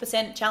people,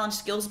 4% challenge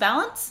skills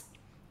balance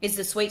is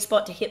the sweet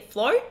spot to hit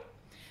flow.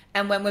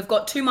 And when we've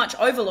got too much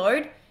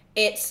overload,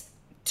 it's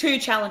too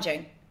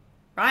challenging,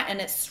 right?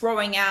 And it's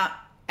throwing out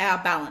our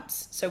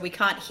balance. So we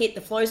can't hit the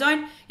flow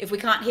zone. If we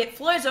can't hit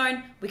flow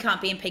zone, we can't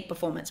be in peak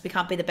performance. We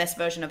can't be the best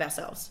version of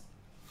ourselves,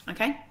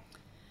 okay?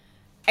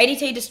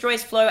 ADT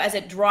destroys flow as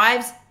it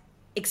drives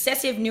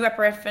excessive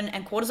norepinephrine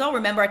and cortisol.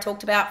 Remember I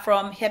talked about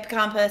from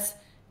hippocampus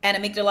and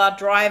amygdala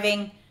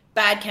driving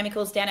bad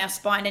chemicals down our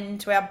spine and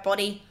into our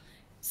body,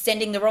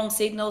 sending the wrong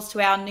signals to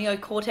our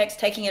neocortex,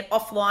 taking it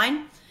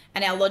offline,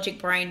 and our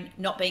logic brain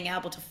not being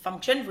able to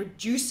function,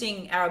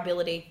 reducing our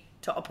ability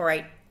to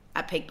operate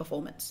at peak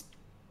performance.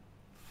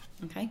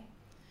 Okay?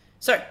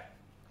 So,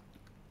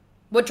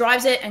 what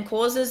drives it and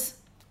causes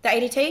the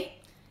ADT?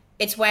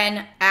 It's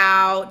when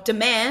our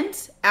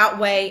demands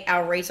outweigh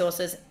our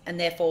resources and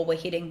therefore we're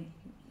hitting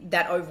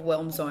that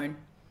overwhelm zone.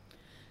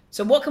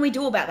 So what can we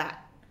do about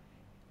that?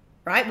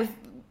 Right? With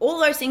all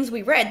those things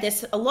we read,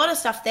 there's a lot of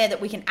stuff there that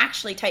we can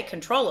actually take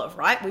control of,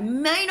 right? We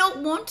may not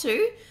want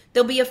to.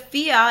 There'll be a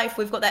fear if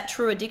we've got that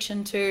true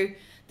addiction to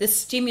the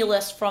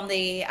stimulus from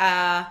the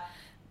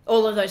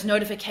all of those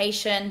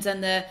notifications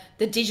and the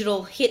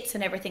digital hits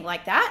and everything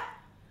like that.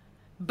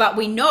 But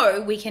we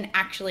know we can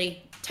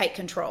actually take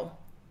control.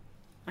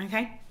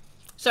 Okay?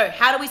 So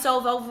how do we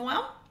solve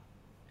overwhelm?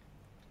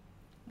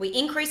 We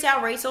increase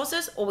our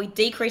resources or we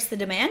decrease the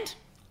demand.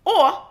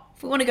 Or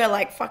if we want to go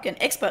like fucking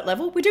expert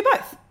level, we do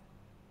both.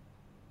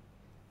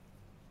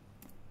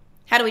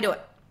 How do we do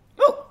it?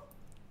 Oh,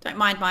 don't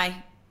mind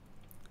I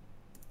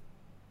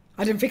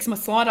didn't fix my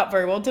slide up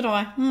very well, did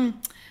I?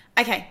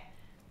 Okay.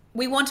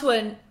 We want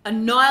to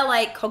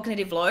annihilate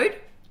cognitive load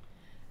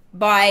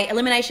by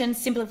elimination,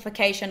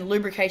 simplification,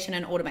 lubrication,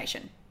 and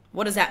automation.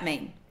 What does that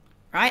mean?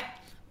 Right?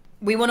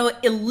 We want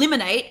to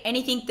eliminate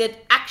anything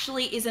that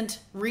actually isn't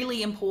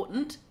really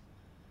important,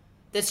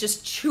 that's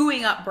just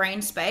chewing up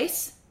brain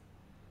space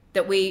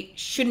that we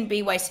shouldn't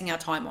be wasting our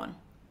time on.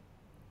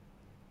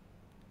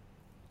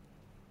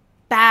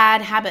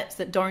 Bad habits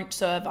that don't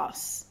serve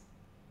us.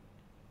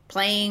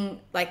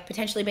 Playing, like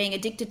potentially being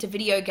addicted to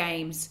video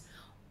games,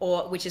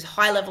 or which is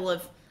high level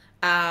of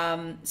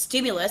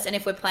stimulus. And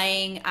if we're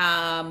playing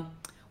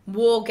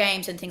war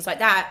games and things like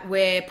that,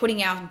 we're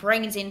putting our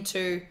brains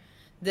into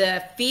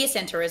the fear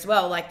center as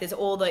well. Like there's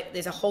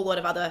a whole lot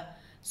of other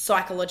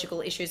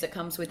psychological issues that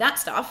comes with that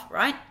stuff,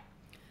 right?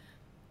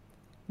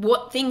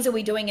 What things are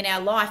we doing in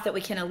our life that we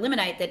can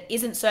eliminate that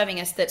isn't serving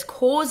us, that's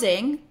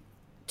causing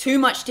too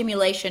much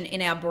stimulation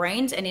in our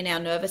brains and in our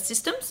nervous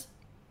systems?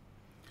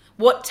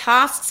 What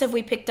tasks have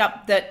we picked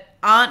up that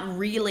aren't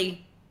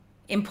really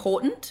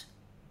important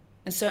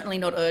and certainly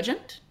not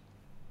urgent?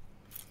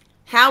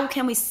 How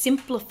can we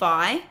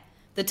simplify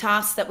the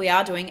tasks that we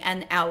are doing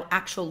and our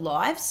actual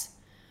lives?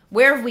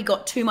 Where have we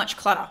got too much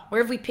clutter?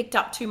 Where have we picked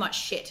up too much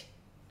shit?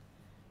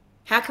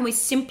 How can we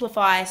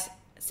simplify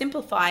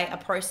a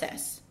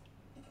process?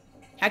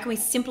 How can we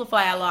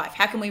simplify our life?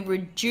 How can we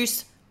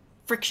reduce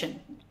friction?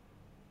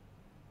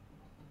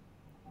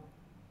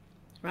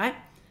 Right?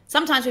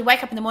 Sometimes we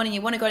wake up in the morning,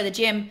 you want to go to the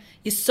gym,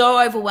 you're so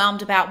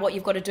overwhelmed about what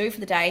you've got to do for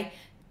the day.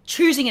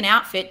 Choosing an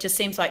outfit just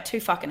seems like too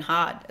fucking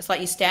hard. It's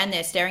like you stand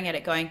there staring at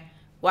it going,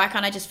 why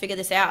can't I just figure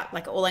this out?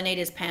 Like all I need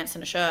is pants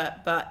and a shirt,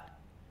 but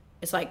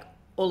it's like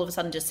all of a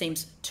sudden just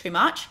seems too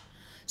much.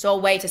 So a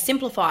way to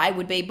simplify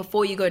would be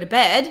before you go to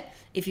bed,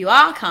 if you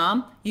are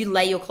calm, you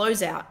lay your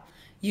clothes out.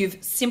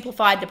 You've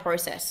simplified the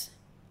process.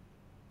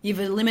 You've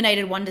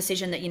eliminated one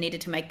decision that you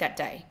needed to make that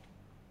day.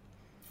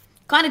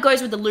 Kind of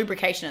goes with the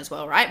lubrication as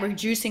well, right?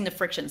 Reducing the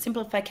friction.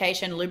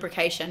 Simplification,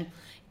 lubrication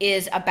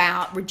is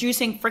about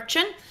reducing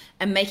friction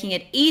and making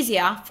it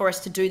easier for us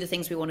to do the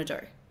things we want to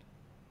do.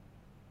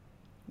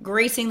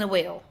 Greasing the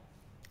wheel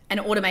and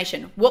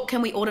automation. What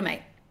can we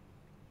automate?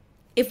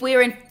 If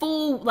we're in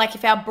full, like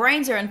if our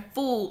brains are in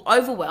full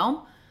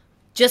overwhelm,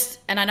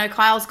 and I know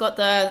Kyle's got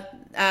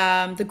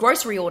the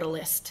grocery order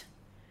list,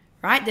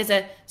 right? There's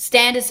a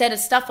standard set of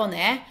stuff on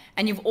there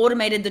and you've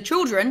automated the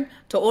children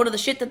to order the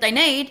shit that they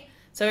need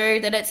so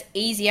that it's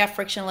easier,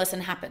 frictionless,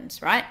 and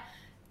happens, right?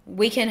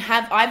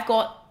 I've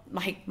got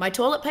my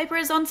toilet paper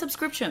is on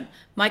subscription.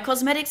 My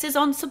cosmetics is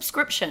on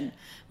subscription.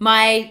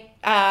 My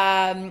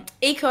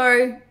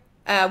eco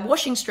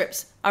washing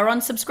strips are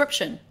on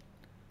subscription.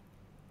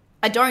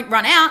 I don't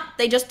run out,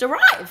 they just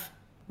arrive.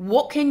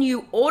 What can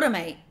you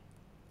automate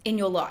in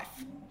your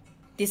life?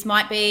 This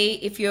might be,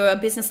 if you're a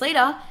business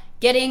leader,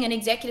 getting an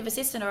executive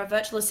assistant or a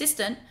virtual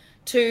assistant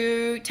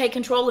to take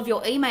control of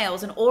your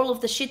emails and all of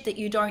the shit that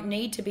you don't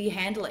need to be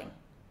handling.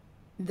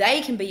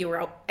 They can be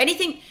your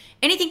anything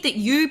that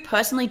you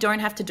personally don't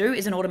have to do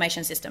is an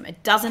automation system.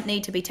 It doesn't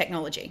need to be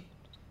technology.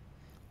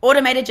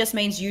 Automated just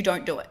means you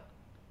don't do it.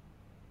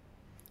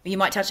 You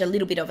might touch a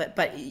little bit of it,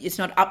 but it's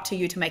not up to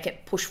you to make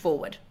it push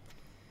forward.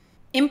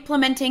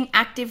 Implementing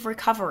active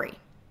recovery.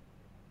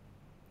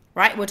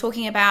 Right? We're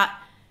talking about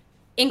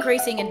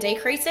increasing and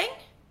decreasing.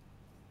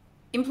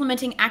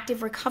 Implementing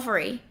active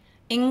recovery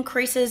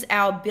increases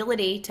our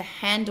ability to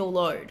handle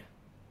load.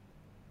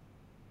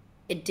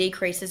 It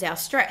decreases our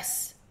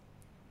stress.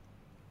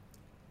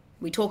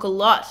 We talk a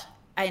lot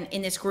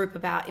in this group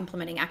about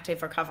implementing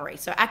active recovery.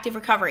 So active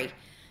recovery,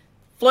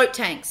 float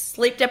tanks,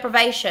 sleep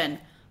deprivation,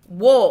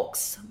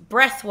 walks,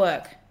 breath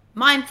work,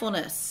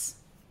 mindfulness,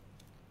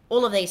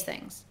 all of these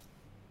things.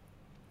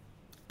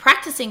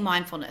 Practicing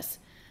mindfulness.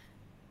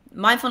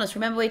 Mindfulness,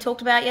 remember we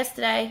talked about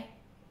yesterday,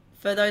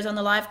 for those on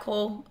the live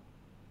call,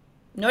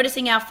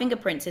 noticing our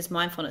fingerprints is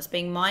mindfulness,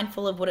 being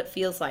mindful of what it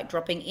feels like,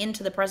 dropping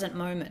into the present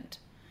moment,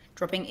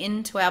 dropping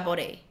into our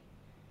body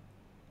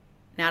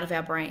and out of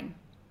our brain.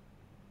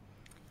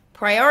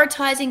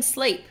 Prioritizing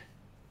sleep.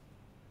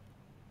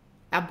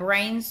 Our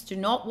brains do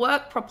not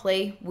work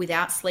properly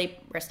without sleep,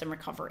 rest, and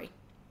recovery.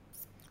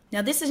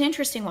 Now, this is an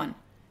interesting one.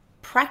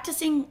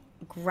 Practicing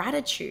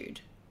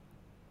gratitude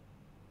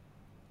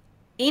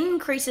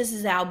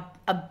increases our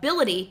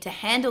ability to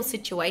handle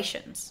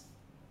situations.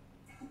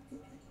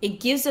 It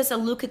gives us a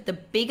look at the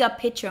bigger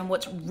picture and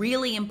what's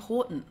really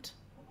important.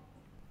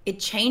 It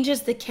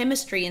changes the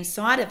chemistry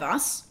inside of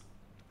us,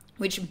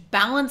 which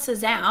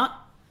balances out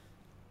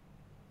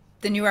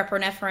the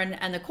norepinephrine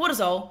and the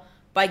cortisol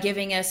by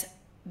giving us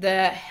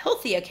the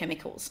healthier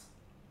chemicals.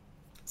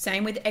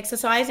 Same with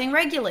exercising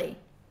regularly.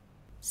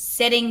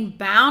 Setting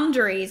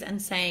boundaries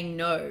and saying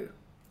no,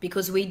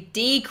 because we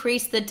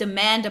decrease the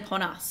demand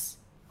upon us.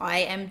 I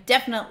am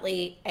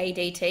definitely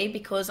ADT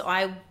because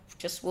I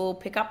just will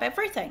pick up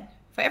everything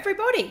for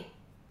everybody.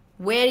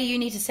 Where do you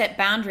need to set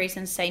boundaries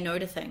and say no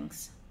to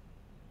things?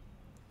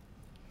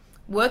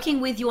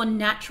 Working with your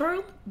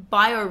natural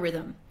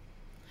biorhythm.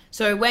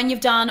 So when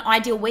you've done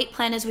ideal week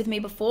planners with me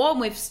before,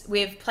 and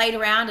we've played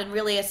around and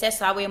really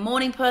assessed, are we a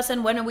morning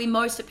person? When are we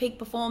most at peak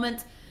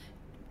performance?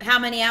 How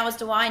many hours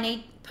do I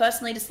need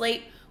personally to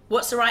sleep?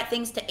 What's the right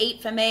things to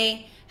eat for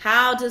me?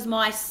 How does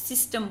my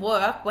system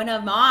work? When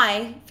am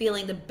I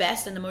feeling the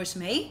best and the most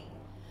me?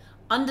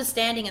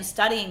 Understanding and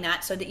studying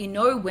that so that you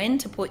know when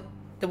to put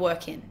the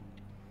work in.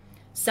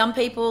 Some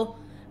people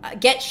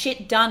get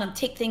shit done and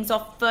tick things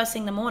off first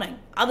thing in the morning.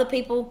 Other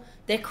people,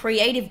 their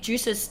creative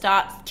juices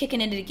start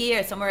kicking into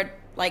gear somewhere at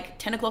like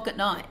 10 o'clock at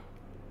night.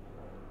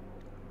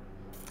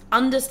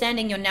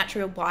 Understanding your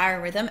natural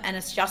biorhythm and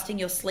adjusting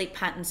your sleep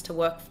patterns to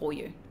work for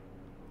you.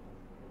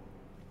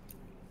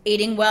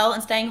 Eating well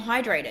and staying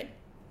hydrated.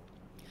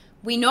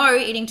 We know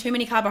eating too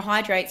many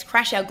carbohydrates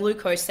crash our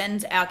glucose,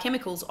 sends our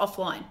chemicals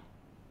offline.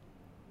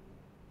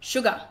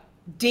 Sugar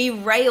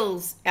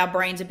derails our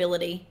brain's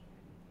ability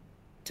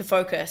to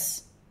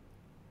focus,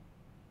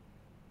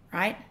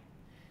 right?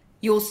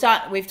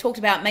 We've talked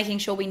about making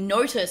sure we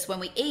notice when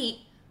we eat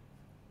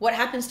what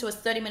happens to us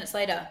 30 minutes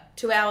later,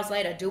 2 hours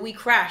later. Do we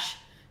crash?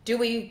 Do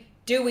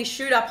we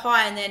shoot up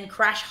high and then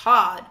crash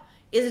hard?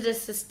 Is it a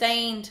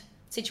sustained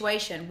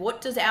situation? What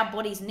does our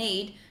bodies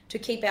need to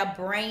keep our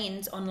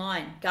brains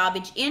online?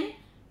 Garbage in,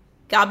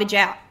 garbage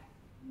out.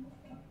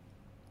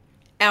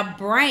 Our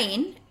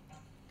brain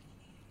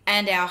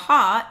and our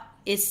heart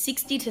is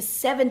 60 to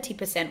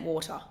 70%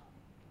 water.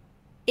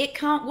 It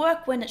can't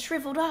work when it's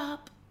shriveled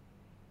up.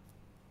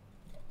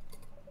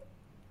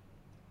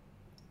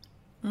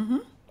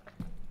 And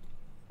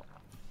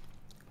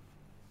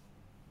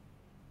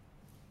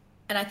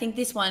I think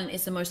this one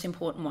is the most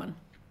important one.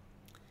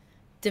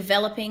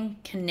 Developing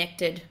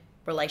connected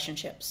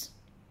relationships.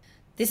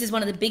 This is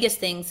one of the biggest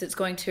things that's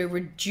going to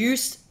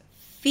reduce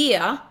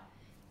fear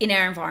in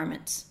our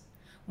environments.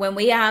 When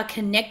we are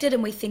connected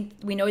and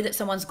we know that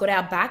someone's got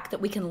our back,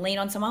 that we can lean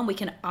on someone, we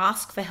can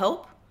ask for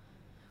help.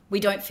 We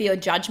don't feel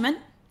judgment.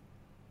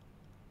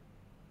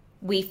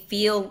 We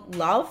feel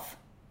love.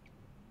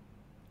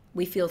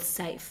 We feel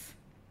safe.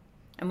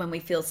 And when we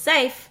feel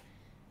safe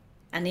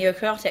and the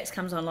neocortex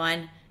comes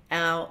online,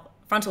 our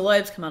frontal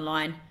lobes come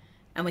online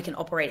and we can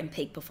operate in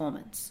peak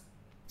performance.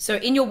 So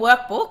in your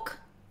workbook,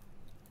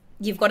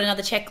 you've got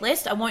another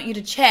checklist. I want you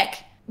to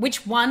check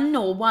which one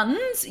or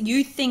ones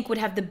you think would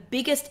have the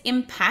biggest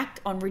impact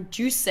on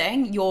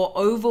reducing your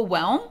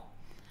overwhelm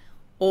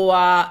or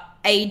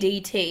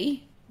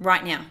ADT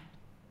right now.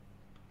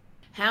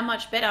 How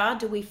much better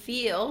do we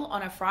feel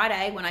on a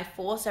Friday when I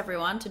force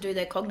everyone to do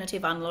their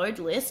cognitive unload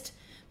list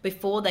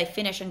before they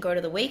finish and go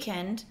to the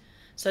weekend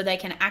so they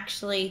can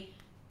actually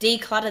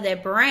declutter their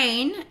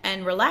brain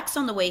and relax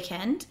on the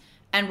weekend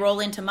and roll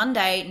into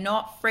Monday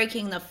not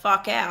freaking the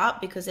fuck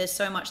out because there's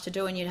so much to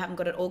do and you haven't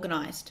got it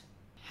organized?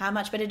 How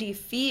much better do you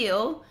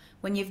feel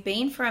when you've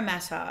been for a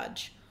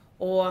massage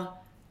or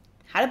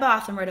had a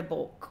bath and read a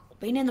book, or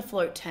been in the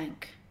float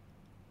tank,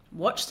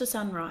 watched the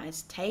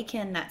sunrise,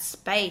 taken that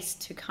space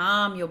to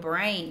calm your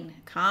brain,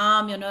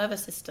 calm your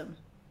nervous system,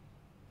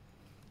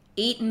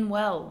 eaten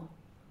well?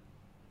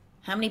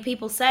 How many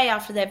people say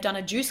after they've done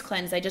a juice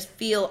cleanse, they just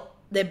feel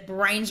their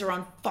brains are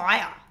on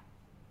fire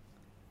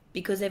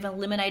because they've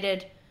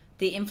eliminated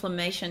the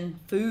inflammation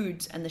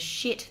foods and the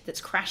shit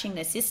that's crashing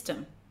their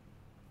system?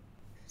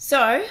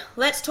 So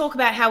let's talk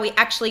about how we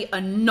actually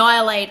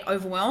annihilate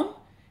overwhelm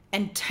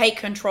and take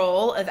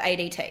control of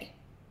ADT.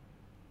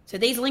 So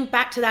these link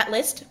back to that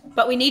list,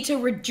 but we need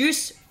to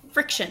reduce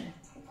friction.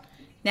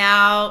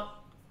 Now,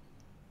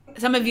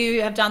 some of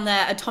you have done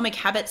the Atomic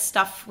Habits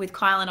stuff with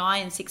Kyle and I,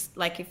 and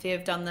if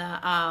you've done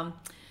the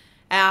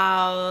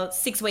our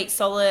 6 week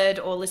solid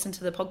or listen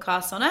to the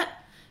podcast on it.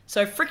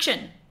 So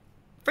friction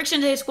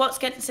is what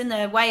gets in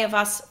the way of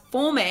us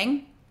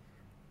forming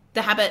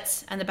the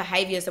habits and the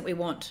behaviors that we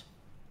want,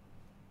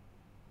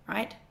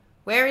 right?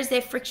 Where is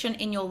there friction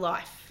in your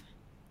life?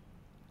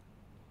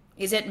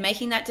 Is it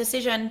making that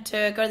decision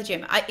to go to the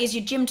gym? Is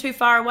your gym too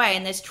far away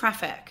and there's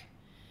traffic?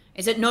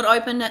 Is it not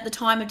open at the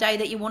time of day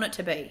that you want it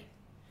to be?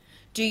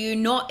 Do you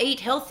not eat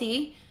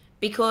healthy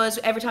because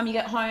every time you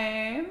get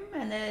home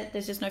and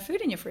there's just no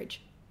food in your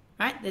fridge,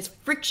 right? There's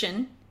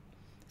friction.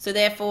 So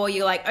therefore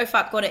you're like, oh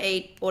fuck, gotta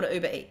eat, order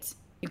Uber Eats.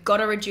 You've got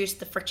to reduce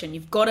the friction.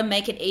 You've got to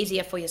make it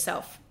easier for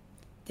yourself.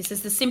 This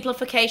is the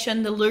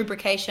simplification, the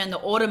lubrication, the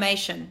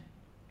automation.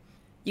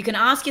 You can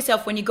ask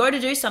yourself when you go to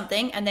do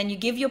something and then you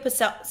give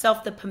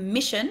yourself the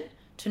permission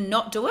to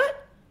not do it,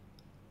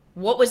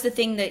 what was the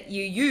thing that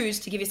you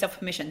used to give yourself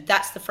permission?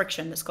 That's the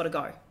friction that's got to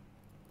go.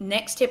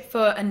 Next tip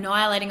for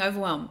annihilating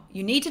overwhelm.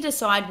 You need to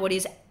decide what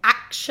is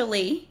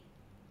actually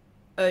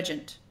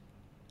urgent.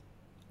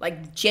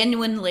 Like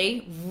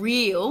genuinely,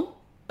 real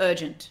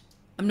urgent.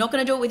 I'm not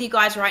going to do it with you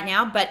guys right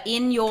now, but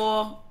in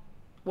your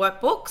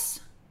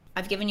workbooks,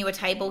 I've given you a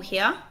table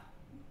here.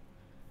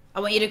 I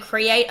want you to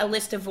create a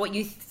list of what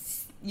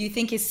you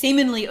think is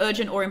seemingly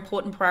urgent or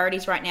important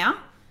priorities right now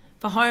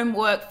for home,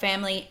 work,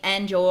 family,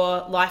 and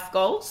your life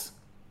goals.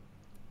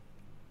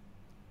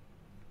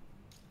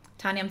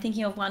 Tanya, I'm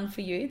thinking of one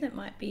for you that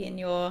might be in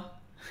your,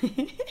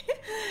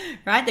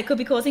 right? That could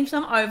be causing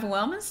some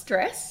overwhelm and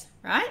stress,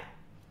 right?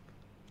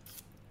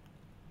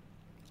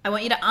 I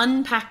want you to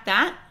unpack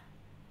that.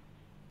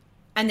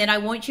 And then I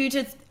want you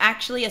to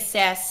actually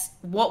assess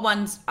what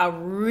ones are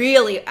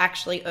really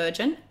actually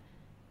urgent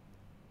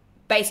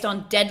based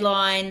on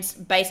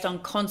deadlines, based on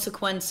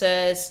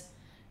consequences,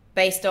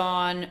 based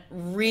on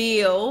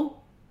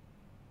real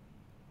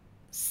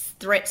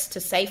threats to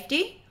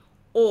safety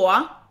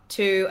or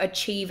to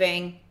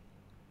achieving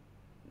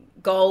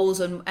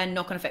goals and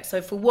knock-on effects.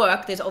 So for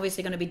work, there's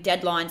obviously going to be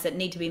deadlines that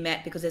need to be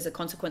met because there's a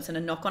consequence and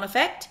a knock-on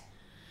effect.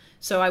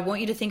 So I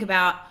want you to think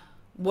about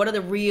what are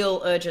the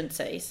real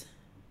urgencies.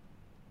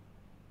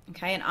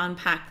 Okay, and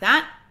unpack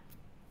that.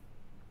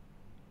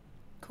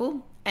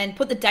 Cool. And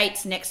put the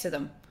dates next to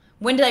them.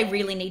 When do they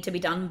really need to be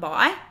done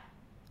by?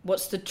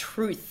 What's the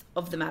truth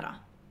of the matter?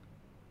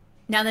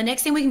 Now, the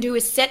next thing we can do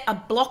is set a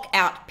block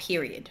out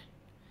period.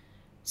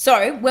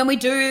 So when we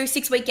do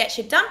 6 week get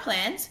shit done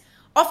plans,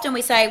 often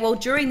we say, well,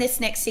 during this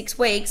next 6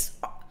 weeks,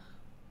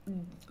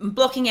 I'm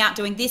blocking out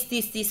doing this,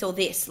 or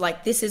this.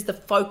 Like this is the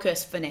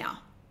focus for now.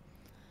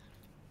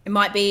 It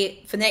might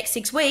be for the next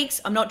 6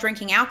 weeks, I'm not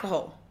drinking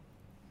alcohol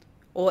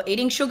or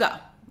eating sugar,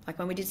 like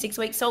when we did 6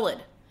 weeks solid,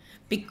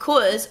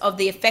 because of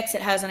the effects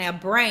it has on our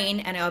brain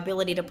and our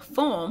ability to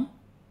perform.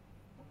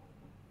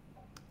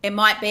 It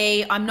might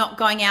be, I'm not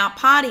going out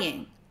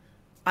partying.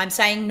 I'm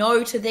saying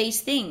no to these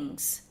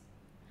things.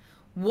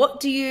 What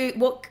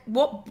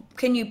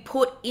can you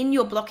put in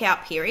your block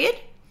out period?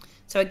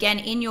 So again,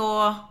 in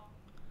your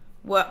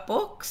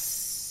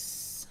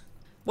workbooks,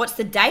 what's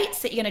the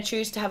dates that you're going to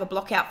choose to have a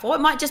block out for?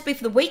 It might just be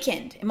for the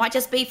weekend. It might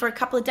just be for a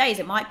couple of days.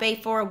 It might be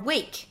for a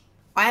week.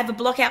 I have a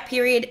block out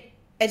period,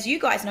 as you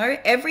guys know,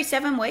 every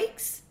 7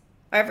 weeks.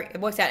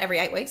 It works out every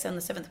 8 weeks on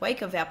the 7th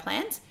week of our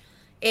plans.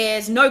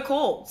 Is no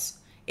calls.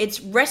 It's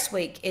rest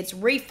week. It's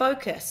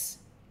refocus.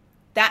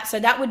 So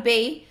that would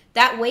be,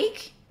 that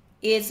week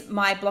is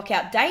my block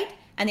out date.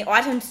 And the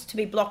items to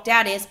be blocked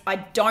out is I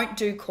don't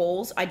do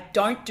calls. I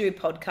don't do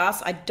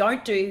podcasts. I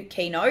don't do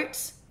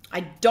keynotes.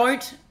 I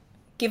don't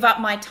give up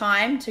my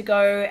time to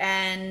go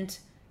and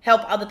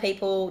help other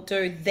people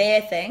do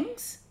their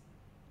things,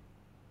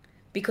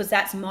 because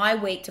that's my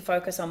week to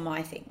focus on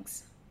my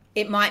things.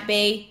 It might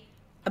be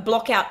a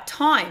block out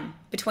time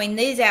between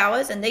these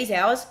hours and these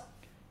hours.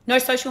 No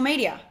social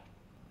media,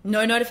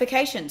 no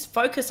notifications,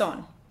 focus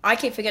on. I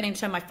keep forgetting to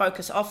turn my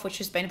focus off, which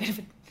has been a bit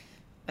of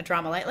a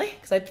drama lately,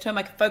 because I turn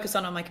my focus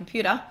on my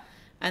computer,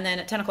 and then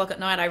at 10 o'clock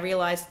at night I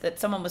realized that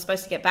someone was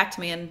supposed to get back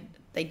to me, and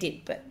they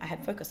did, but I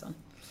had focus on.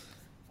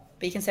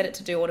 But you can set it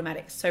to do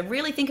automatic. So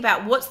really think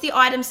about what's the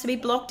items to be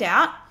blocked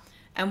out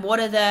and what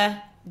are the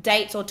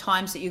dates or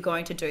times that you're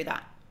going to do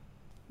that.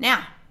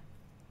 Now,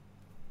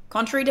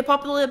 contrary to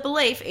popular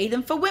belief,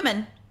 even for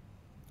women,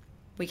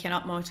 we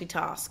cannot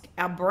multitask.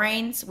 Our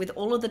brains, with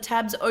all of the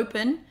tabs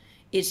open,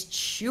 is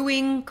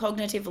chewing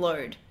cognitive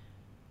load.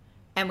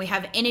 And we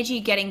have energy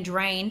getting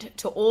drained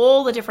to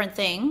all the different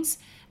things,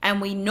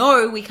 and we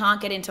know we can't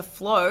get into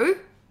flow.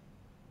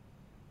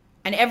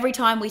 And every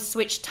time we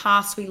switch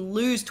tasks, we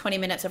lose 20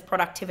 minutes of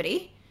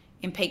productivity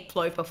in peak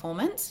flow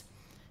performance.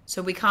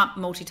 So we can't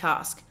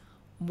multitask.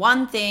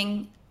 One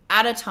thing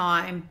at a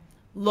time,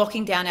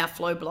 locking down our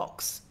flow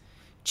blocks,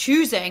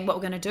 choosing what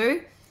we're going to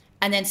do,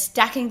 and then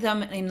stacking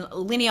them in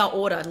linear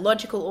order,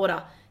 logical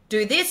order.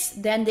 Do this,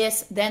 then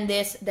this, then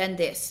this, then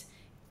this.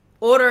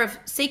 Order of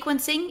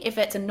sequencing, if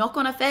it's a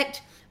knock-on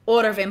effect,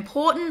 order of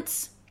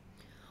importance,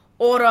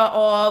 order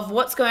of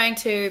what's going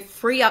to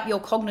free up your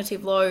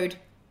cognitive load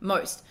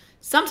most.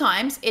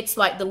 Sometimes it's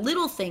like the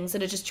little things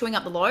that are just chewing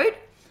up the load,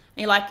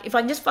 And you're like, if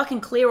I can just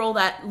fucking clear all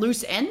that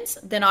loose ends,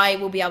 then I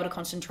will be able to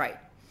concentrate.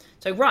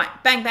 So right,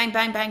 bang, bang,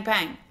 bang, bang,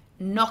 bang.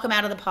 Knock them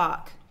out of the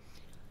park.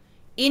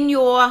 In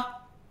your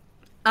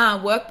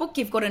workbook,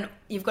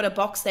 you've got a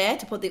box there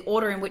to put the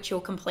order in which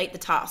you'll complete the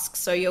tasks.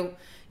 So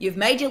you've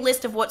made your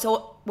list of what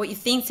you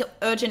think is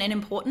urgent and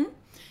important.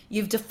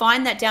 You've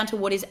defined that down to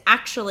what is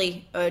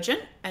actually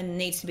urgent and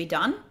needs to be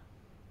done.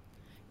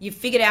 You've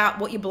figured out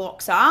what your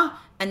blocks are,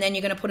 and then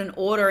you're going to put an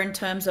order in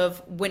terms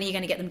of when are you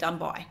going to get them done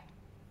by,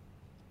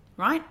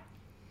 right?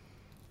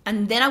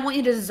 And then I want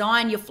you to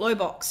design your flow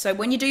box. So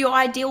when you do your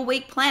ideal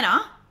week planner,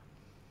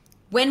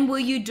 when will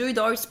you do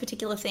those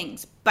particular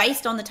things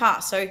based on the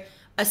task? So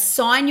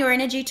assign your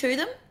energy to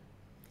them,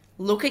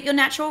 look at your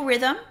natural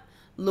rhythm,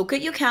 look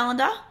at your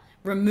calendar,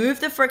 remove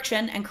the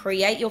friction, and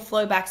create your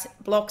flow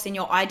blocks in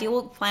your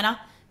ideal week planner.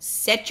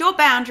 Set your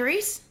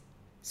boundaries,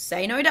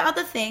 say no to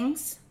other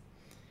things,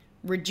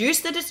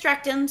 reduce the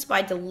distractions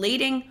by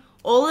deleting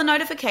all the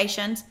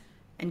notifications,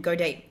 and go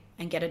deep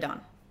and get it done.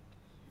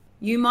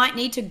 You might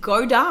need to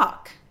go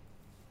dark,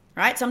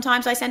 right?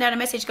 Sometimes I send out a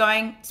message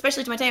going,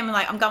 especially to my team, I'm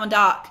like, I'm going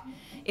dark.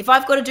 If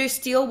I've got to do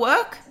steel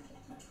work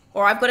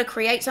or I've got to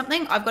create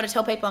something, I've got to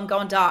tell people I'm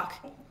going dark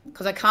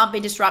because I can't be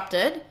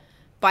disrupted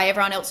by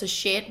everyone else's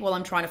shit while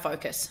I'm trying to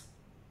focus.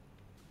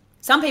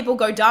 Some people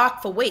go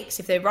dark for weeks.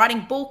 If they're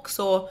writing books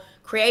or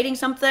creating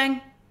something,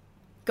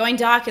 going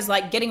dark is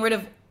like getting rid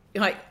of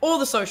like all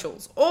the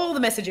socials, all the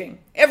messaging,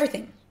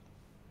 everything.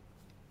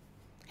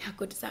 How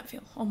good does that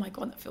feel? Oh my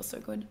God, that feels so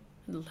good.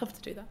 I'd love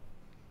to do that.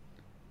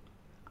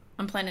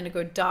 I'm planning to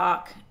go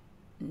dark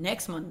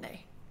next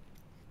Monday.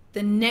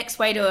 The next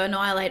way to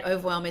annihilate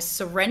overwhelm is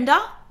surrender.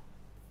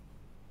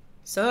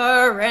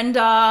 Surrender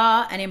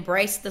and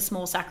embrace the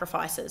small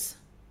sacrifices.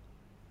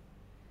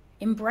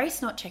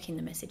 Embrace not checking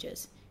the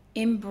messages.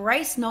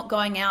 Embrace not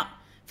going out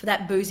for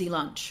that boozy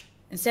lunch.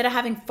 Instead of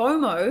having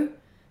FOMO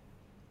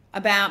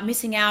about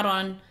missing out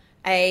on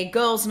a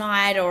girls'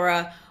 night or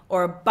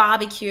a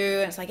barbecue,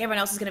 and it's like everyone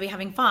else is going to be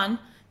having fun,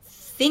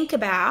 think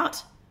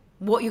about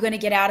what you're going to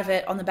get out of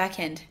it on the back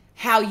end,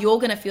 how you're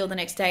going to feel the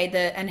next day,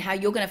 and how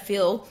you're going to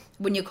feel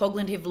when your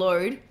cognitive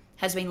load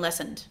has been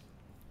lessened.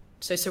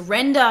 So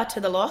surrender to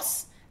the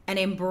loss and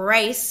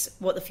embrace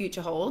what the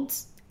future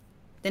holds.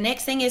 The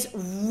next thing is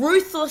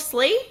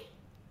ruthlessly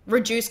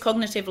reduce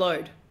cognitive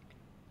load.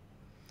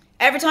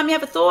 Every time you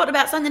have a thought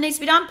about something that needs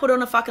to be done, put it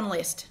on a fucking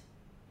list.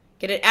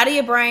 Get it out of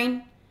your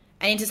brain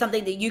and into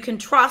something that you can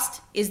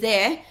trust is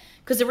there.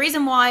 Because the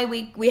reason why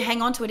we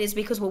hang on to it is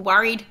because we're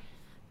worried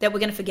that we're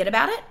going to forget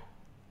about it.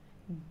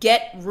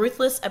 Get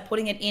ruthless at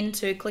putting it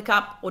into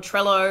ClickUp or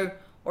Trello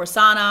or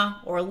Asana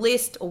or a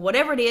list or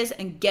whatever it is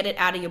and get it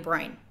out of your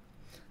brain.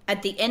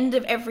 At the end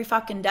of every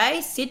fucking day,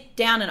 sit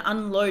down and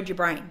unload your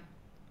brain.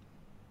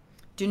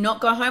 Do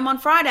not go home on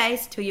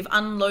Fridays till you've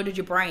unloaded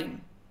your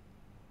brain.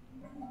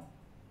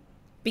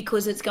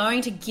 Because it's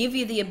going to give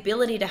you the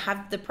ability to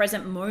have the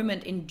present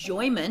moment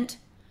enjoyment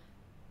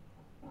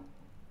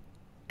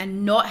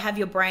and not have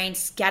your brain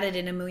scattered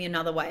in a million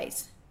other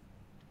ways.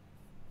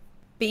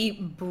 Be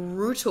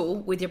brutal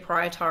with your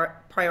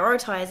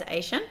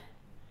prioritization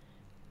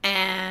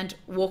and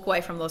walk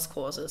away from lost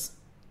causes.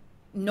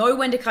 Know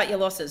when to cut your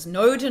losses.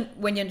 Know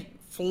when you're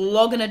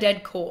flogging a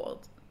dead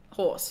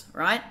horse,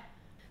 right?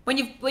 When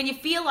you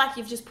feel like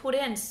you've just put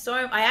in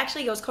I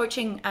was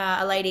coaching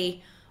a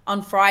lady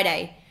on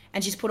Friday,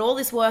 and she's put all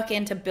this work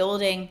into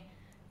building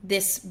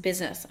this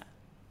business.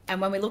 And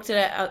when we looked at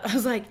it, I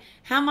was like,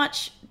 how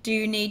much do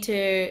you need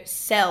to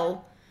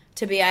sell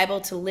to be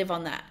able to live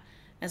on that?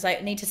 And it's like,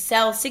 I need to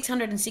sell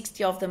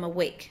 660 of them a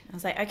week. I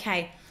was like,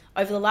 okay,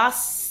 over the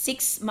last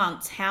 6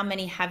 months, how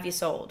many have you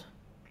sold?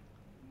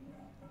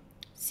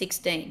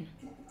 16.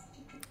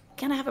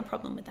 Can I have a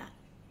problem with that?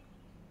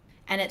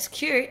 And it's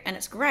cute and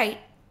it's great,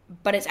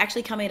 but it's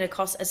actually coming at a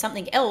cost of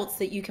something else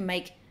that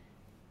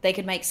they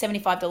could make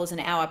 $75 an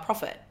hour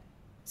profit.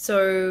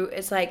 So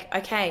it's like,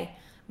 okay,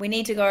 we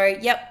need to go,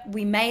 yep,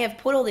 we may have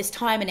put all this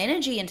time and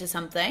energy into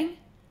something,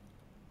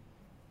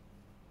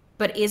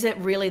 but is it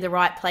really the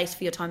right place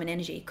for your time and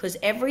energy? Because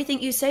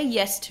everything you say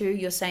yes to,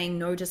 you're saying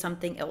no to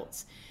something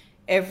else.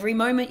 Every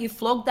moment you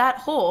flog that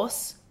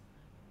horse,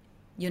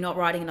 you're not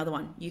riding another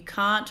one. You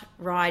can't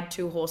ride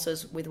 2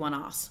 horses with one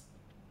ass,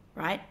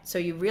 right? So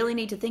you really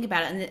need to think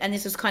about it. And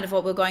this is kind of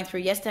what we're going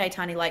through yesterday,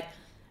 Tani. Like,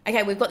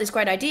 okay, we've got this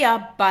great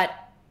idea, but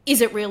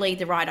is it really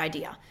the right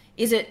idea?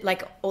 Is it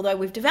like, although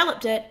we've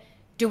developed it,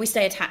 do we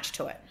stay attached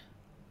to it?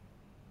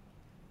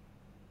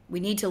 We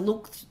need to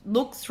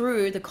look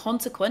through the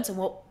consequence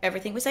of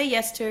everything we say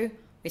yes to,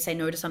 we say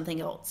no to something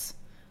else.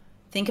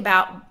 Think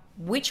about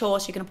which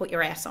horse you're going to put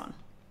your ass on.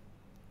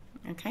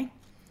 Okay?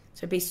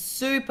 So be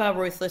super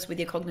ruthless with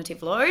your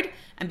cognitive load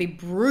and be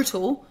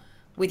brutal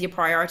with your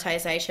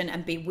prioritization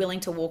and be willing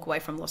to walk away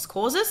from lost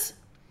causes.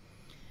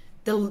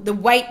 The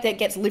weight that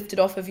gets lifted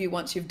off of you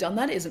once you've done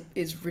that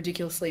is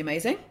ridiculously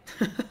amazing.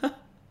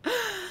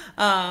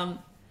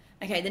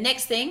 Okay, the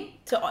next thing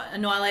to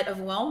annihilate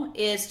overwhelm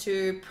is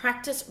to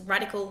practice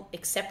radical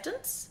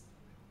acceptance.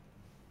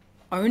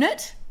 Own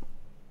it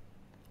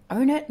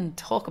and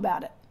talk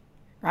about it,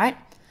 right?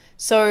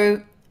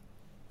 So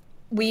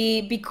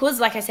because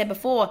like I said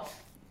before,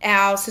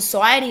 our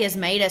society has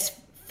made us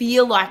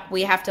feel like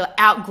we have to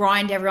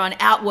outgrind everyone,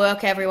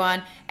 outwork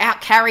everyone,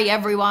 outcarry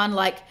everyone,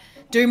 like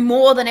do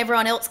more than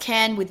everyone else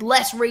can with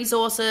less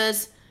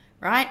resources,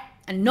 right?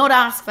 And not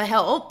ask for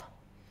help.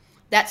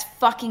 That's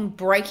fucking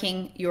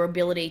breaking your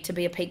ability to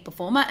be a peak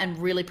performer and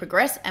really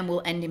progress, and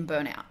will end in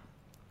burnout,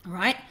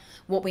 right?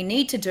 What we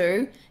need to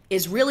do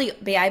is really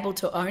be able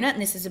to own it.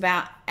 And this is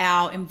about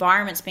our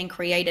environments being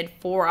created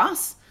for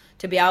us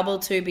to be able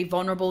to be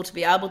vulnerable, to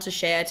be able to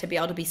share, to be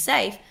able to be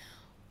safe.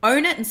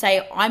 Own it and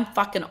say, I'm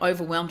fucking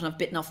overwhelmed and I've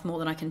bitten off more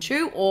than I can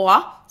chew,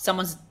 or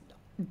someone's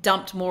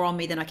dumped more on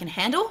me than I can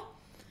handle,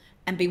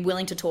 and be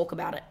willing to talk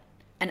about it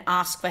and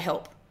ask for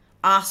help,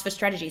 ask for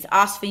strategies,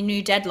 ask for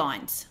new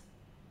deadlines,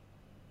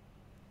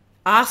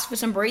 ask for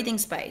some breathing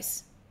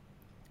space.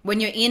 When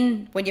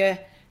you're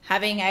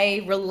having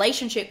a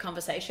relationship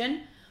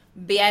conversation,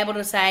 be able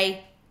to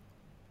say,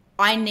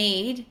 I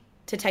need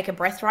to take a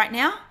breath right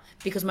now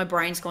because my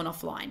brain's gone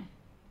offline,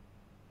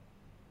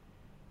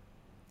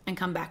 and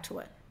come back to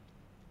it.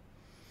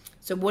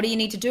 So what do you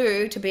need to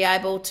do to be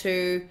able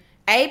to,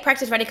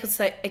 practice radical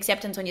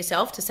acceptance on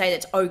yourself, to say that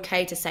it's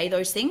okay to say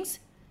those things.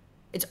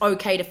 It's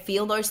okay to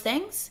feel those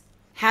things.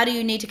 How do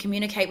you need to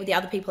communicate with the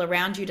other people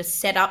around you to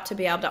set up to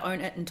be able to own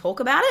it and talk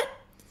about it?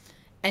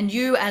 And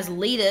you as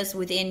leaders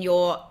within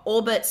your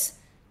orbits,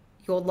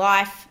 your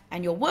life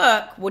and your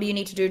work, what do you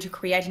need to do to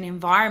create an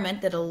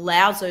environment that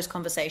allows those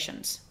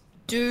conversations?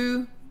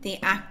 Do the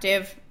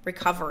active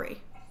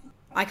recovery.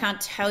 I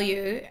can't tell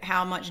you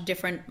how much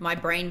different my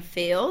brain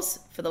feels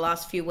for the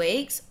last few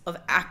weeks of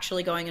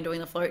actually going and doing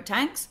the float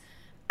tanks,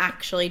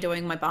 actually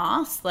doing my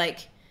baths.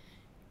 Like,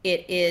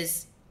 it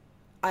is,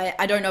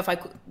 I don't know if I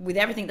could, with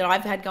everything that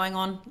I've had going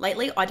on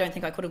lately, I don't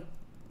think I could have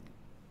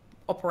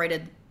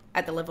operated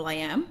at the level I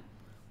am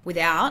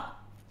without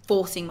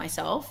forcing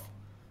myself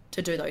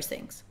to do those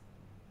things.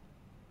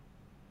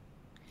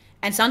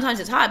 And sometimes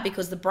it's hard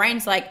because the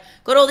brain's like,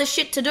 got all this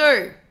shit to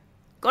do.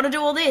 Got to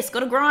do all this, got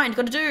to grind,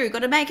 got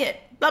to make it,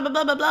 blah, blah,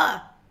 blah, blah,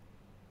 blah.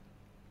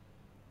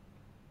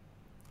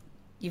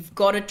 You've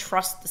got to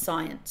trust the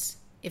science.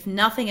 If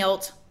nothing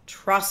else,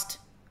 trust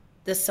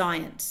the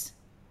science.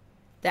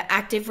 The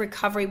active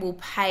recovery will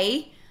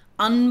pay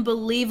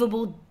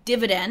unbelievable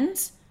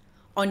dividends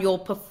on your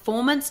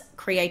performance,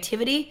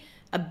 creativity,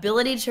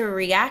 ability to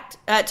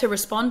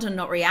respond and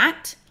not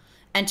react,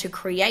 and to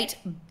create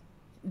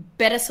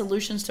better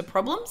solutions to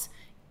problems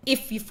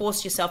if you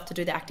force yourself to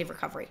do the active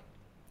recovery.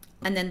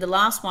 And then the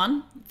last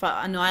one for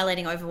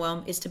annihilating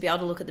overwhelm is to be able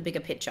to look at the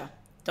bigger picture.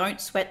 Don't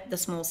sweat the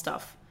small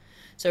stuff.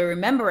 So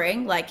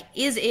remembering, like,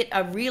 is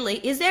there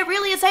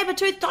really a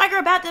saber-toothed tiger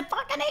about to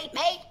fucking eat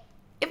me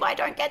if I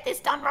don't get this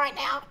done right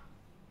now?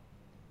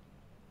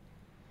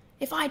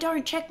 If I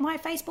don't check my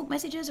Facebook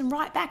messages and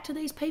write back to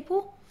these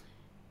people,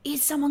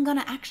 is someone going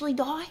to actually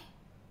die?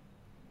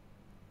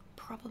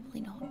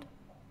 Probably not,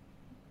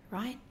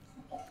 right?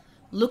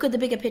 Look at the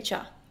bigger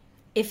picture.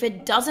 If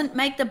it doesn't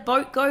make the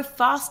boat go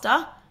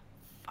faster,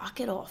 fuck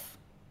it off.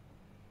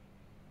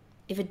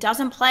 If it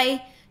doesn't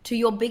play to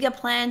your bigger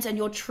plans and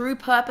your true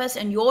purpose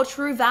and your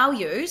true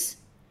values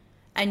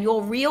and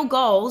your real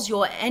goals,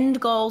 your end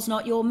goals,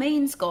 not your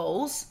means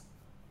goals,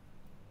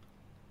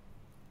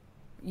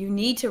 you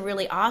need to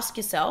really ask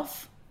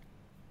yourself,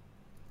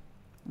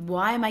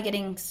 why am I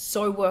getting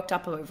so worked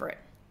up over it?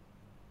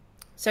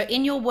 So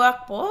in your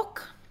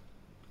workbook,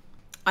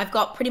 I've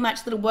got pretty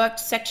much little work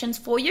sections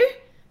for you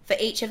for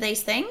each of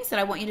these things that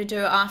I want you to do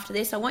after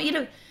this. I want you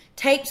to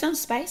take some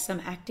space,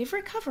 some active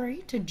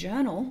recovery, to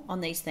journal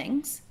on these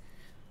things.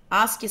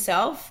 Ask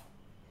yourself,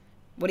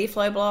 what are your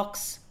flow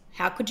blocks?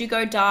 How could you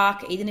go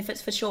dark, even if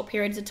it's for short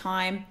periods of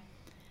time?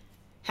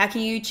 How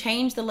can you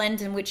change the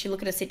lens in which you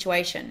look at a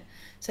situation?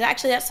 So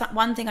actually, that's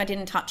one thing I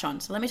didn't touch on.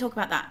 So let me talk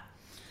about that.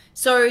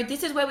 So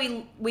this is where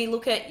we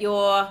look at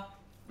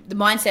the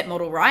mindset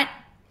model, right?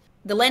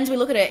 The lens we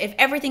look at it, if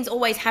everything's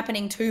always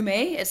happening to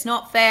me, it's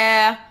not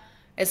fair.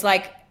 It's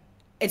like,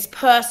 it's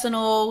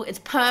personal, it's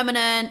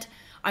permanent.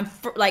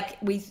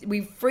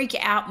 We freak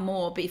out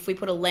more if we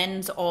put a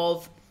lens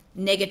of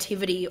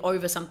negativity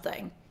over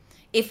something.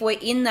 If we're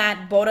in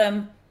that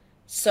bottom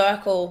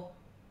circle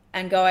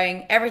and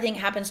going, everything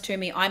happens to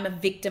me, I'm a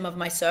victim of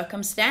my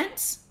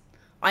circumstance,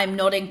 I'm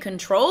not in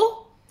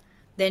control,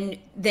 then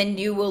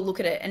you will look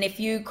at it. And if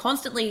you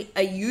constantly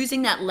are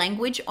using that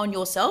language on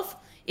yourself,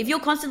 if you're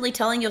constantly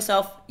telling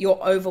yourself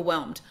you're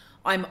overwhelmed,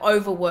 I'm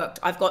overworked,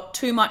 I've got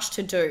too much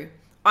to do,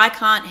 I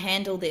can't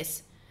handle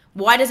this,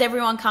 why does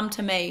everyone come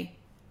to me?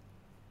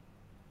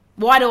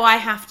 Why do I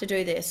have to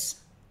do this?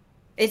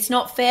 It's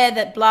not fair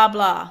that blah,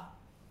 blah.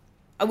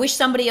 I wish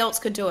somebody else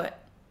could do it.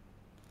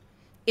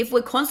 If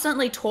we're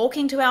constantly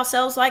talking to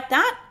ourselves like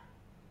that,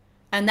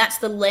 and that's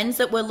the lens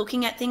that we're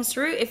looking at things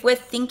through, if we're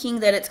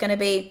thinking that it's going to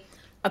be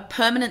a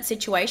permanent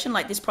situation,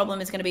 like this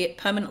problem is going to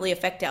permanently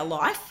affect our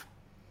life,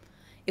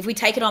 if we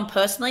take it on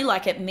personally,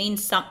 like it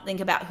means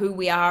something about who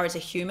we are as a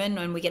human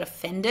and we get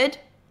offended,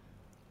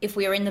 if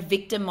we are in the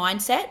victim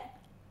mindset,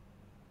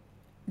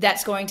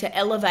 that's going to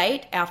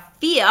elevate our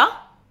fear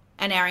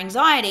and our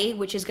anxiety,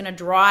 which is going to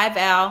drive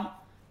our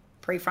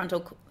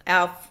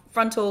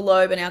frontal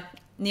lobe and our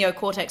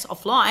neocortex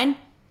offline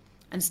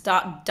and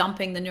start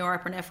dumping the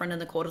norepinephrine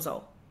and the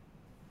cortisol.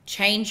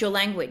 Change your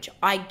language.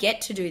 I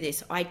get to do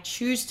this. I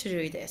choose to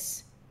do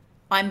this.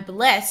 I'm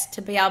blessed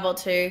to be able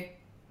to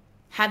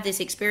have this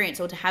experience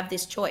or to have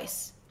this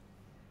choice.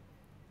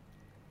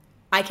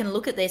 I can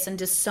look at this and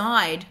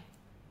decide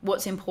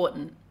what's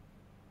important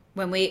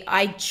when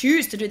I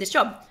choose to do this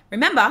job.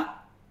 Remember,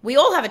 we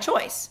all have a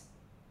choice.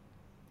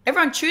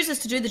 Everyone chooses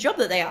to do the job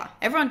that they are.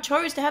 Everyone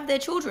chose to have their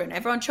children.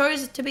 Everyone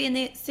chose to be in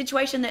the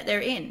situation that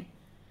they're in.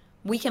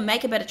 We can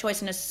make a better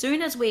choice. And as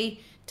soon as we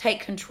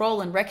take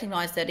control and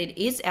recognize that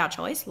it is our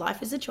choice,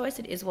 life is a choice,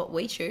 it is what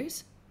we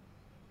choose,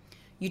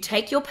 you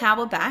take your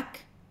power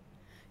back,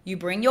 you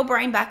bring your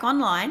brain back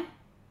online,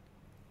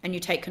 and you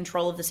take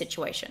control of the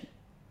situation,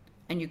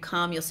 and you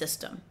calm your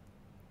system.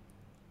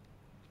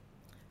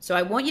 So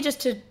I want you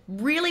just to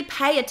really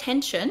pay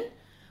attention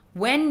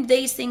when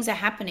these things are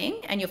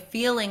happening and you're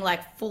feeling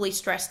like fully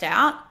stressed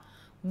out.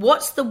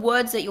 What's the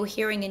words that you're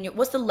hearing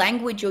what's the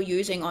language you're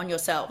using on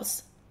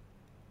yourselves?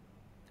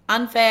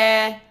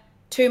 Unfair,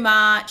 too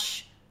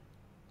much,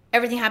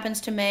 everything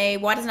happens to me,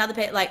 why doesn't other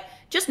people,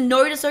 just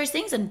notice those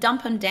things and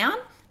dump them down.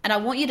 And I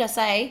want you to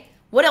say,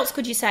 what else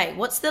could you say?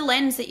 What's the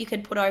lens that you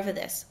could put over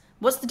this?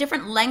 What's the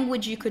different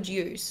language you could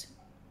use?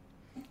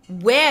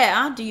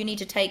 Where do you need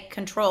to take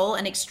control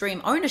and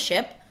extreme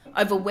ownership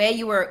over where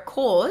you were at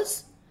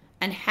cause,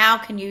 and how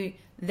can you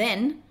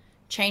then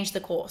change the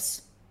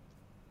course?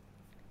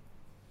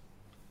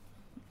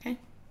 Okay.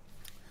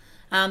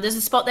 There's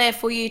a spot there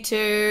for you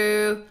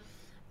to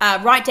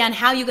write down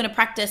how you're going to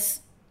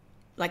practice,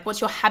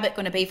 what's your habit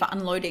going to be for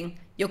unloading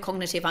your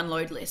cognitive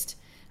unload list?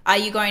 Are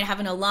you going to have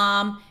an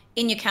alarm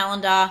in your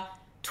calendar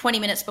 20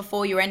 minutes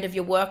before your end of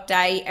your work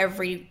day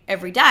every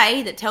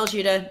day that tells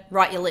you to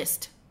write your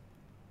list?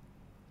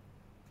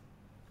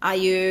 Are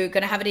you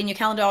going to have it in your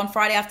calendar on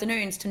Friday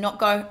afternoons to not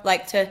go,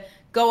 to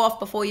go off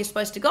before you're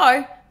supposed to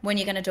go when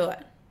you're going to do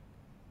it?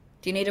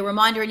 Do you need a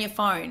reminder in your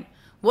phone?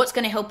 What's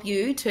going to help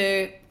you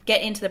to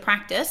get into the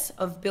practice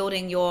of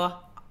building your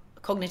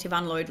cognitive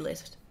unload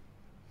list?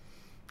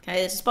 Okay,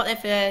 there's a spot there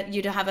for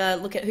you to have a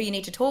look at who you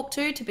need to talk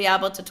to be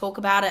able to talk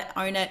about it,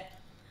 own it,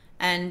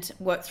 and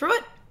work through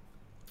it.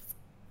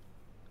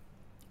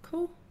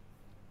 Cool.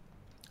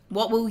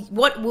 What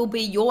will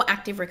be your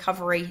active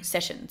recovery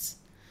sessions?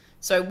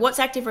 So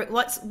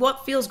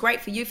what feels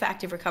great for you for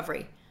active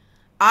recovery?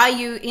 Are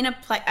you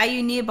are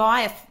you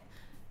nearby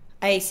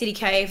a city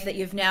cave that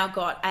you've now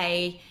got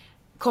a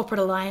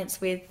corporate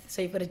alliance with,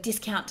 so you've got a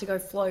discount to go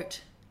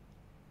float,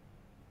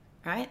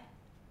 right?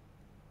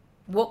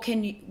 What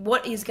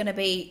is going to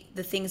be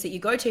the things that you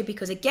go to?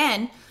 Because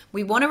again,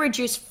 we want to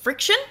reduce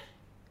friction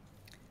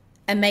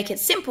and make it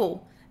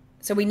simple.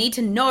 So we need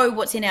to know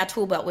what's in our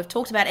tool belt. We've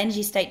talked about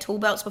energy state tool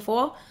belts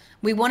before.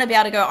 We want to be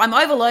able to go, I'm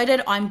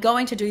overloaded, I'm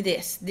going to do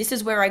this. This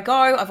is where I go.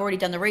 I've already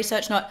done the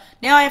research. Not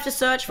now I have to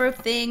search for a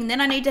thing, then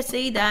I need to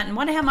see that and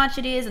wonder how much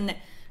it is, and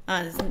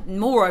there's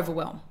more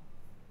overwhelm.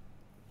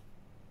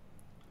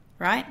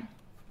 Right?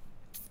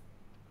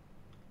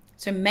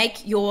 So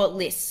make your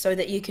list so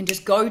that you can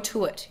just go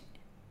to it.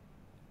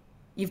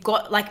 You've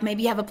got,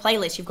 maybe you have a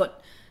playlist. You've got,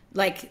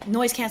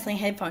 noise cancelling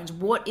headphones.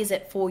 What is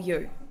it for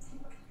you?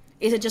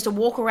 Is it just a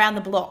walk around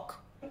the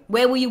block?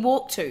 Where will you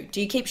walk to?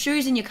 Do you keep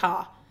shoes in your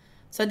car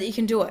so that you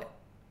can do it?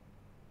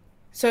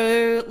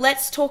 So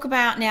let's talk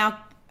about now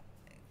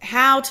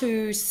how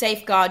to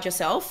safeguard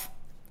yourself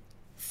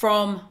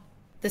from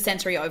the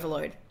sensory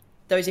overload,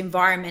 those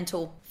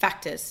environmental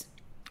factors.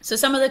 So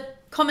some of the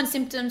common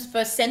symptoms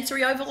for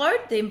sensory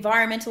overload, the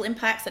environmental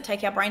impacts that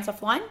take our brains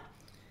offline: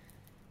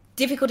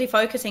 difficulty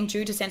focusing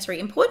due to sensory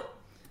input,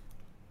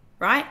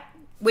 right?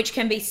 Which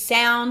can be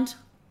sound,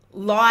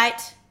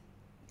 light,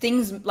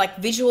 things like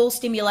visual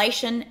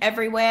stimulation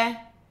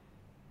everywhere,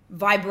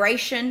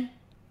 vibration,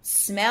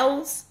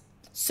 smells.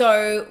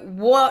 So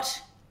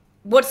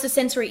what's the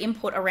sensory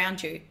input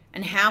around you,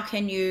 and how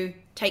can you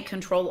take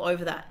control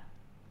over that,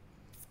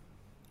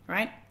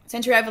 right?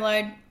 Sensory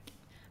overload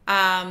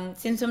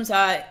symptoms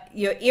are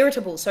you're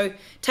irritable. So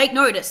take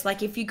notice,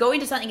 if you go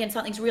into something and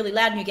something's really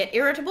loud and you get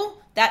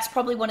irritable, that's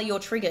probably one of your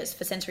triggers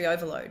for sensory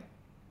overload.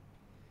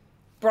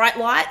 Bright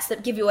lights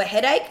that give you a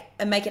headache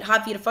and make it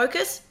hard for you to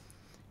focus,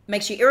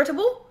 makes you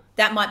irritable,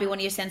 that might be one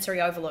of your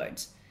sensory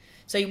overloads.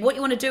 So what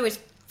you want to do is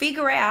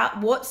figure out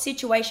what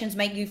situations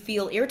make you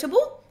feel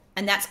irritable,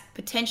 and that's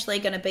potentially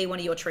going to be one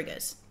of your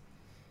triggers.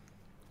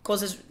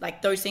 Causes,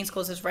 those things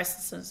causes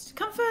restlessness,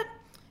 discomfort.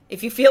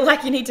 If you feel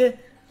like you need to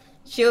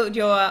shield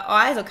your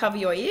eyes or cover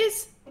your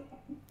ears,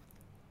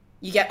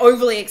 you get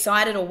overly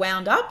excited or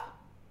wound up,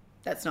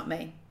 that's not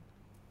me,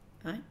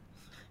 right?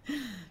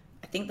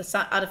 I think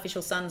the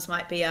artificial suns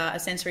might be a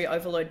sensory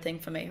overload thing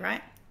for me,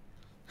 right?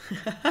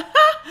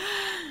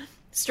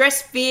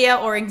 Stress, fear,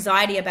 or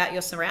anxiety about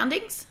your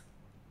surroundings.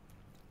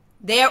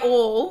 They're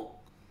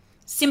all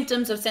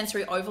symptoms of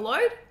sensory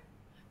overload.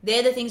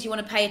 They're the things you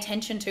want to pay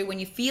attention to when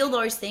you feel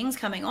those things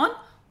coming on.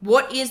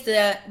 what's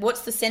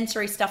the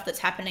sensory stuff that's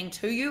happening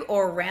to you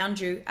or around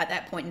you at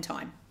that point in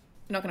time?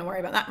 I'm not going to worry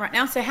about that right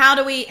now. So how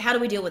do we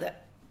deal with it?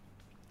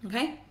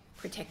 Okay,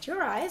 protect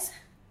your eyes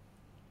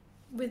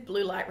with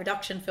blue light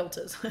reduction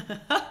filters.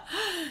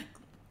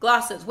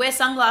 Glasses, wear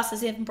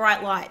sunglasses in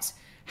bright lights.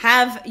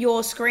 Have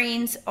your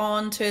screens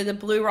onto the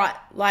blue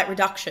light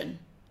reduction.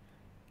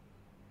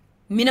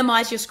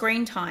 Minimize your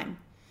screen time.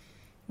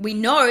 We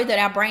know that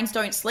our brains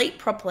don't sleep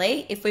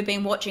properly if we've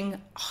been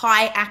watching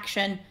high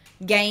action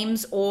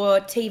games or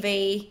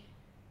TV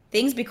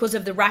things because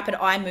of the rapid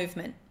eye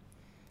movement.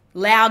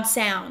 Loud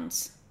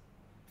sounds,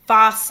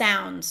 fast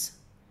sounds,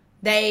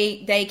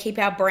 they keep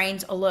our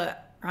brains alert,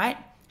 right?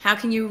 How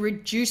can you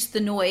reduce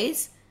the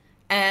noise?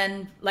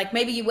 And like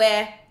maybe you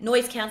wear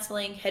noise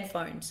cancelling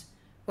headphones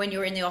when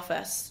you're in the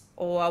office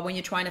or when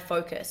you're trying to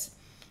focus.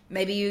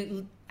 Maybe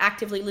you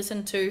actively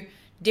listen to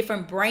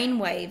different brain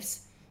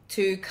waves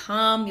to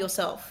calm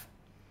yourself.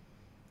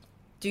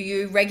 Do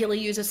you regularly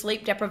use a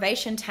sleep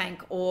deprivation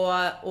tank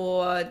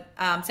or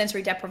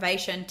sensory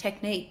deprivation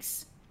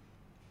techniques?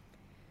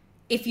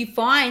 If you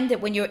find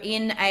that when you're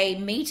in a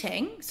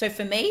meeting, so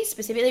for me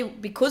specifically,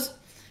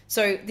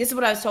 so this is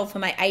what I was told for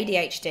my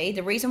ADHD,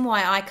 the reason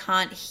why I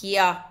can't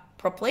hear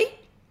properly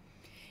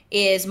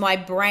is my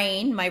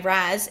brain, my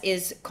RAS,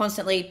 is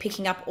constantly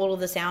picking up all of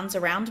the sounds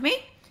around me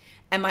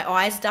and my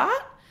eyes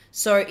dart.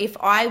 So if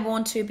I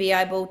want to be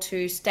able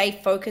to stay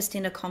focused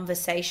in a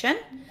conversation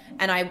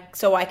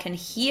so I can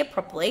hear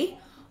properly,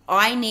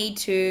 I need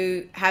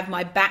to have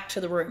my back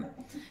to the room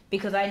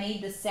because I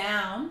need the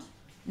sound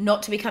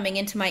not to be coming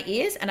into my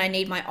ears and I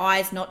need my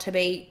eyes not to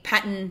be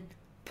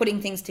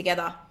putting things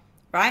together,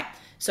 right?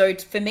 So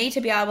for me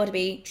to be able to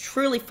be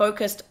truly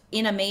focused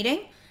in a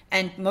meeting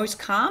and most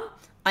calm,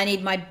 I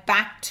need my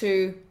back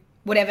to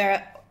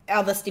whatever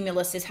other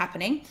stimulus is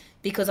happening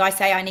because I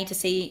say I need to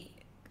see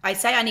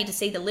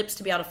the lips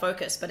to be able to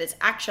focus, but it's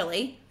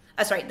actually,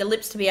 the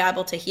lips to be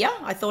able to hear.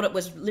 I thought it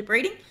was lip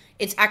reading.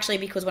 It's actually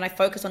because when I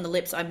focus on the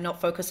lips, I'm not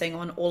focusing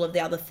on all of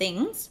the other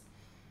things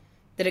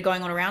that are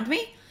going on around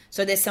me.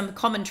 So there's some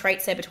common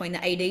traits there between the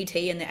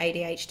ADT and the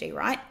ADHD,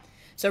 right?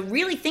 So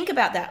really think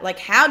about that. Like,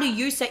 how do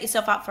you set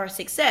yourself up for a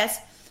success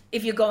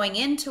if you're going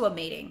into a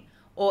meeting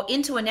or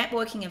into a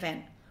networking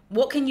event?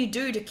 What can you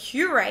do to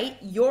curate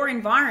your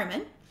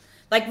environment?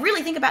 Like,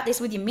 really think about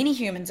this with your mini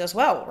humans as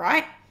well,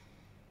 right?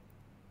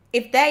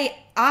 If they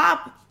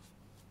are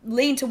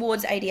lean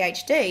towards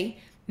ADHD,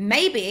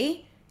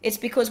 maybe it's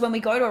because when we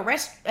go to a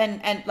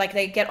restaurant and like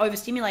they get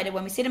overstimulated,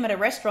 when we sit them at a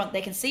restaurant,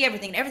 they can see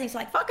everything and everything's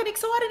like fucking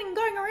exciting and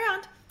going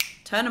around.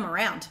 Turn them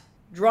around.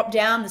 Drop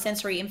down the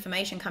sensory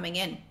information coming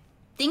in.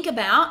 Think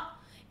about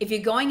if you're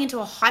going into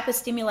a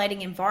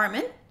hyper-stimulating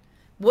environment,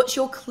 what's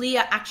your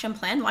clear action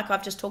plan? Like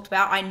I've just talked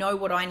about, I know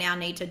what I now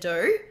need to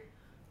do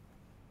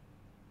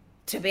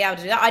to be able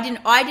to do that.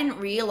 I didn't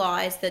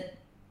realize that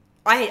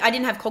I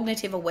didn't have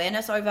cognitive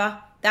awareness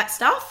over that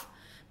stuff,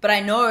 but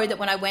I know that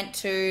when I went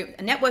to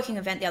a networking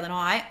event the other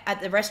night at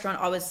the restaurant,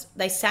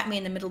 they sat me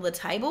in the middle of the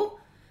table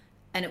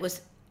and it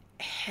was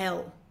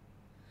hell.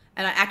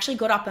 And I actually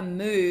got up and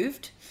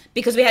moved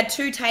because we had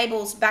two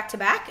tables back to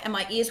back and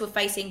my ears were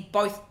facing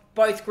both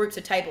groups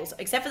of tables,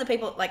 except for the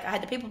people, like I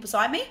had the people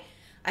beside me,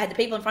 I had the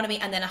people in front of me,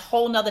 and then a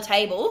whole nother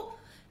table.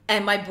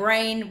 And my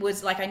brain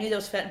was like, I knew there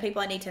was certain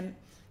people I need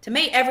to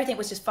meet. Everything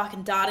was just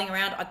fucking darting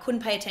around. I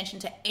couldn't pay attention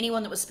to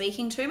anyone that was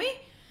speaking to me.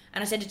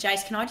 And I said to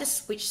Jace, can I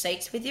just switch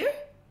seats with you?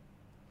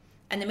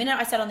 And the minute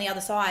I sat on the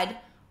other side,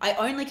 I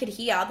only could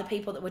hear the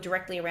people that were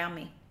directly around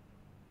me.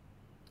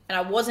 And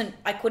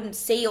I couldn't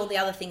see all the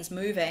other things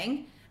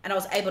moving, and I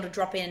was able to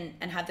drop in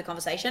and have the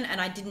conversation,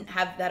 and I didn't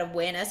have that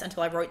awareness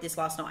until I wrote this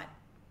last night.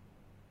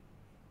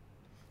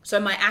 So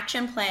my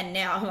action plan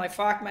now, I'm like,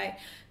 fuck mate,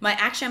 my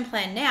action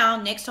plan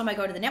now, next time I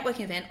go to the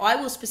networking event, I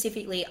will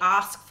specifically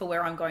ask for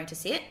where I'm going to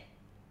sit.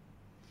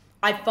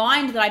 I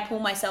find that I pull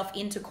myself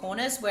into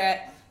corners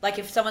where, like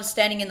if someone's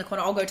standing in the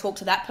corner, I'll go talk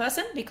to that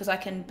person because I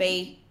can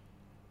be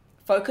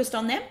focused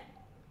on them.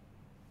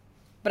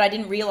 But I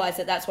didn't realize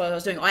that that's what I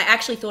was doing. I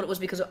actually thought it was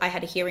because I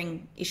had a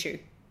hearing issue.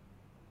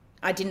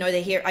 I didn't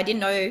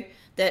know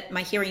that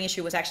my hearing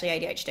issue was actually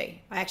ADHD.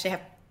 I actually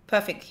have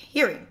perfect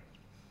hearing.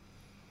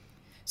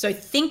 So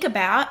think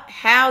about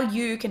how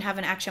you can have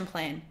an action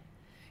plan.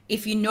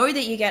 If you know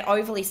that you get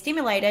overly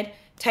stimulated,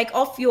 take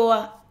off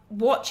your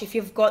watch if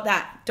you've got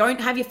that.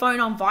 Don't have your phone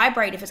on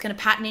vibrate if it's going to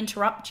pattern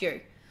interrupt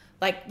you.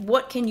 Like,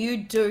 what can you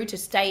do to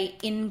stay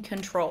in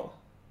control?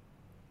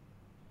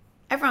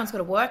 Everyone's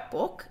got a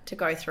workbook to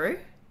go through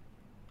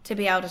to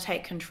be able to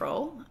take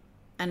control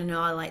and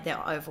annihilate their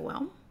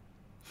overwhelm.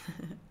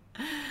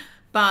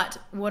 But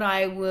what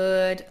I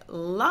would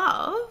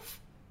love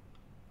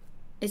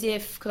is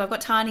because I've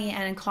got Tani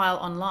and Kyle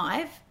on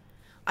live,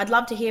 I'd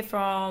love to hear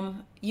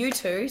from you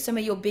two some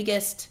of your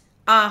biggest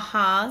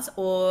ahas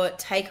or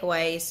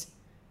takeaways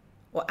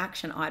or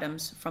action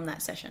items from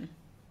that session.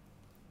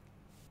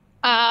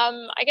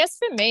 I guess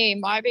for me,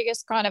 my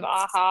biggest kind of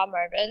aha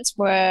moments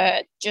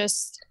were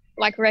just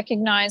like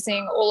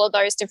recognizing all of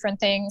those different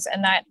things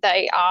and that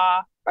they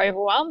are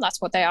overwhelmed. That's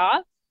what they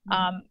are.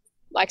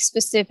 like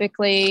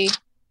specifically,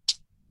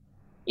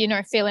 you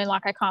know, feeling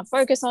like I can't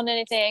focus on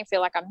anything,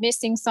 feel like I'm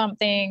missing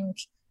something,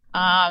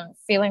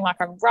 feeling like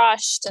I'm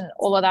rushed and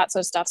all of that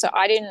sort of stuff. So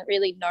I didn't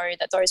really know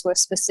that those were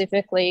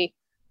specifically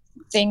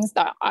things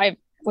that I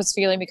was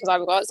feeling because I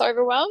was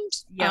overwhelmed.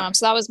 Yeah.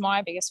 So that was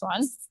my biggest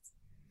one.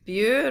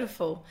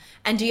 Beautiful.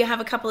 And do you have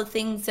a couple of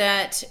things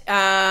that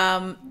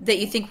that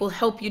you think will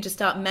help you to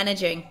start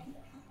managing?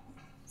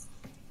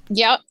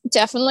 Yeah,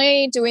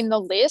 definitely doing the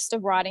list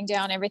of writing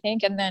down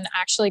everything and then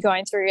actually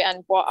going through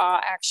and what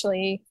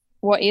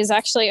is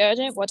actually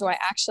urgent, what do I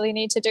actually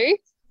need to do.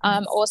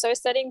 Also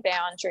setting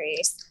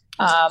boundaries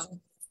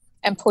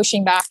and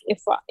pushing back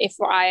if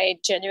I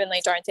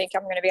genuinely don't think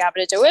I'm going to be able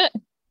to do it.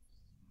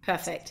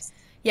 Perfect.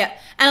 Yeah.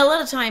 And a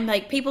lot of time,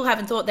 like, people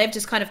haven't thought, they've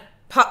just kind of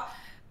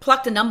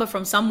plucked a number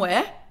from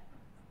somewhere.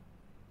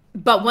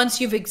 But once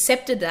you've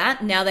accepted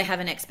that, now they have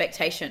an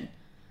expectation.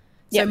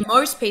 So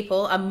most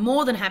people are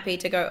more than happy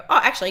to go, oh,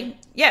 actually,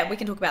 yeah, we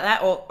can talk about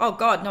that. Or, oh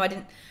God, no, I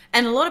didn't.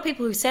 And a lot of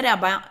people who set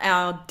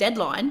our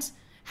deadlines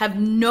have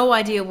no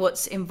idea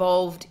what's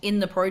involved in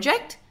the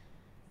project.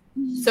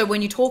 So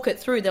when you talk it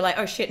through, they're like,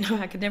 oh shit, no,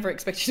 I could never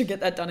expect you to get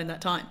that done in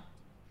that time.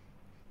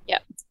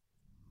 Yep.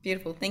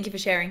 Beautiful. Thank you for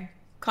sharing.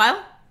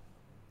 Kyle?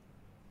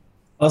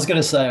 I was going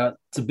to say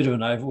it's a bit of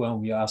an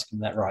overwhelm you asking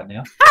that right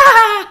now.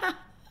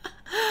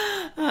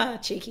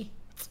 Cheeky.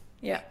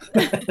 Yeah.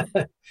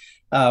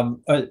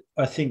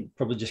 I think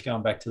probably just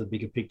going back to the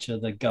bigger picture,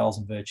 the goals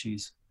and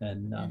virtues,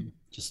 and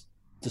just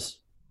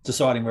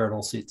deciding where it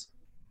all sits.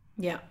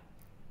 Yeah.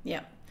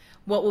 Yeah.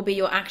 What will be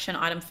your action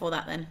item for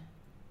that then?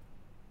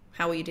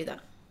 How will you do that?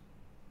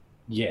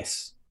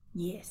 Yes.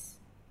 Yes.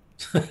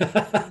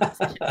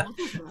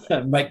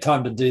 Make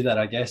time to do that,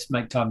 I guess.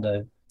 Make time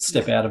to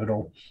step out of it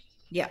all.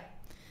 Yeah.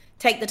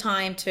 Take the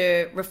time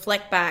to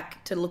reflect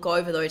back, to look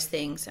over those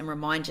things and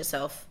remind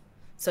yourself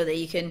so that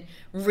you can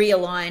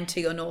realign to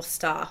your North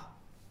Star.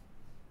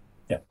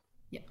 Yeah.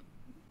 Yeah.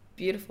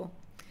 Beautiful.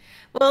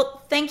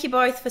 Well, thank you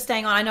both for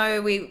staying on. I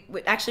know we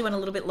actually went a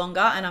little bit longer,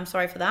 and I'm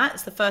sorry for that.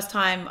 It's the first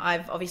time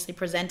I've obviously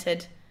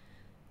presented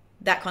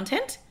that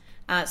content.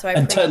 And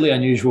totally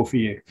unusual for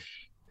you.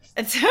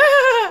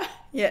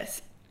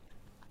 Yes.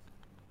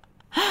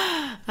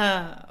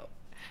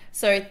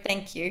 So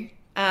thank you.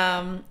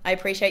 I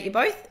appreciate you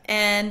both,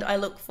 and I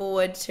look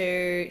forward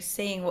to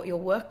seeing what your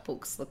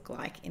workbooks look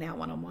like in our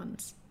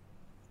one-on-ones.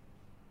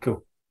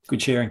 Cool.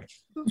 Good sharing.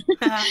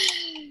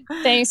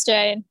 Thanks,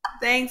 Jade.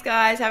 Thanks,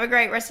 guys. Have a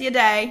great rest of your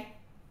day.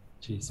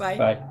 Cheers. Bye.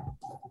 Bye.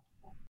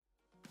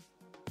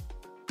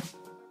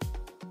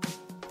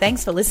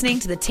 Thanks for listening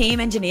to the Team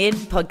Engineered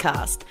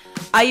podcast.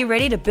 Are you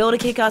ready to build a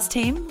kick-ass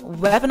team,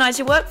 weaponize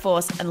your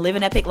workforce, and live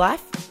an epic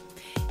life?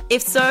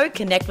 If so,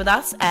 connect with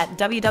us at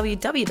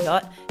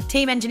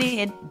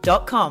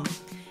www.teamengineered.com.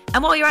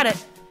 And while you're at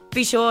it,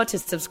 be sure to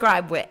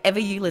subscribe wherever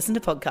you listen to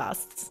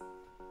podcasts.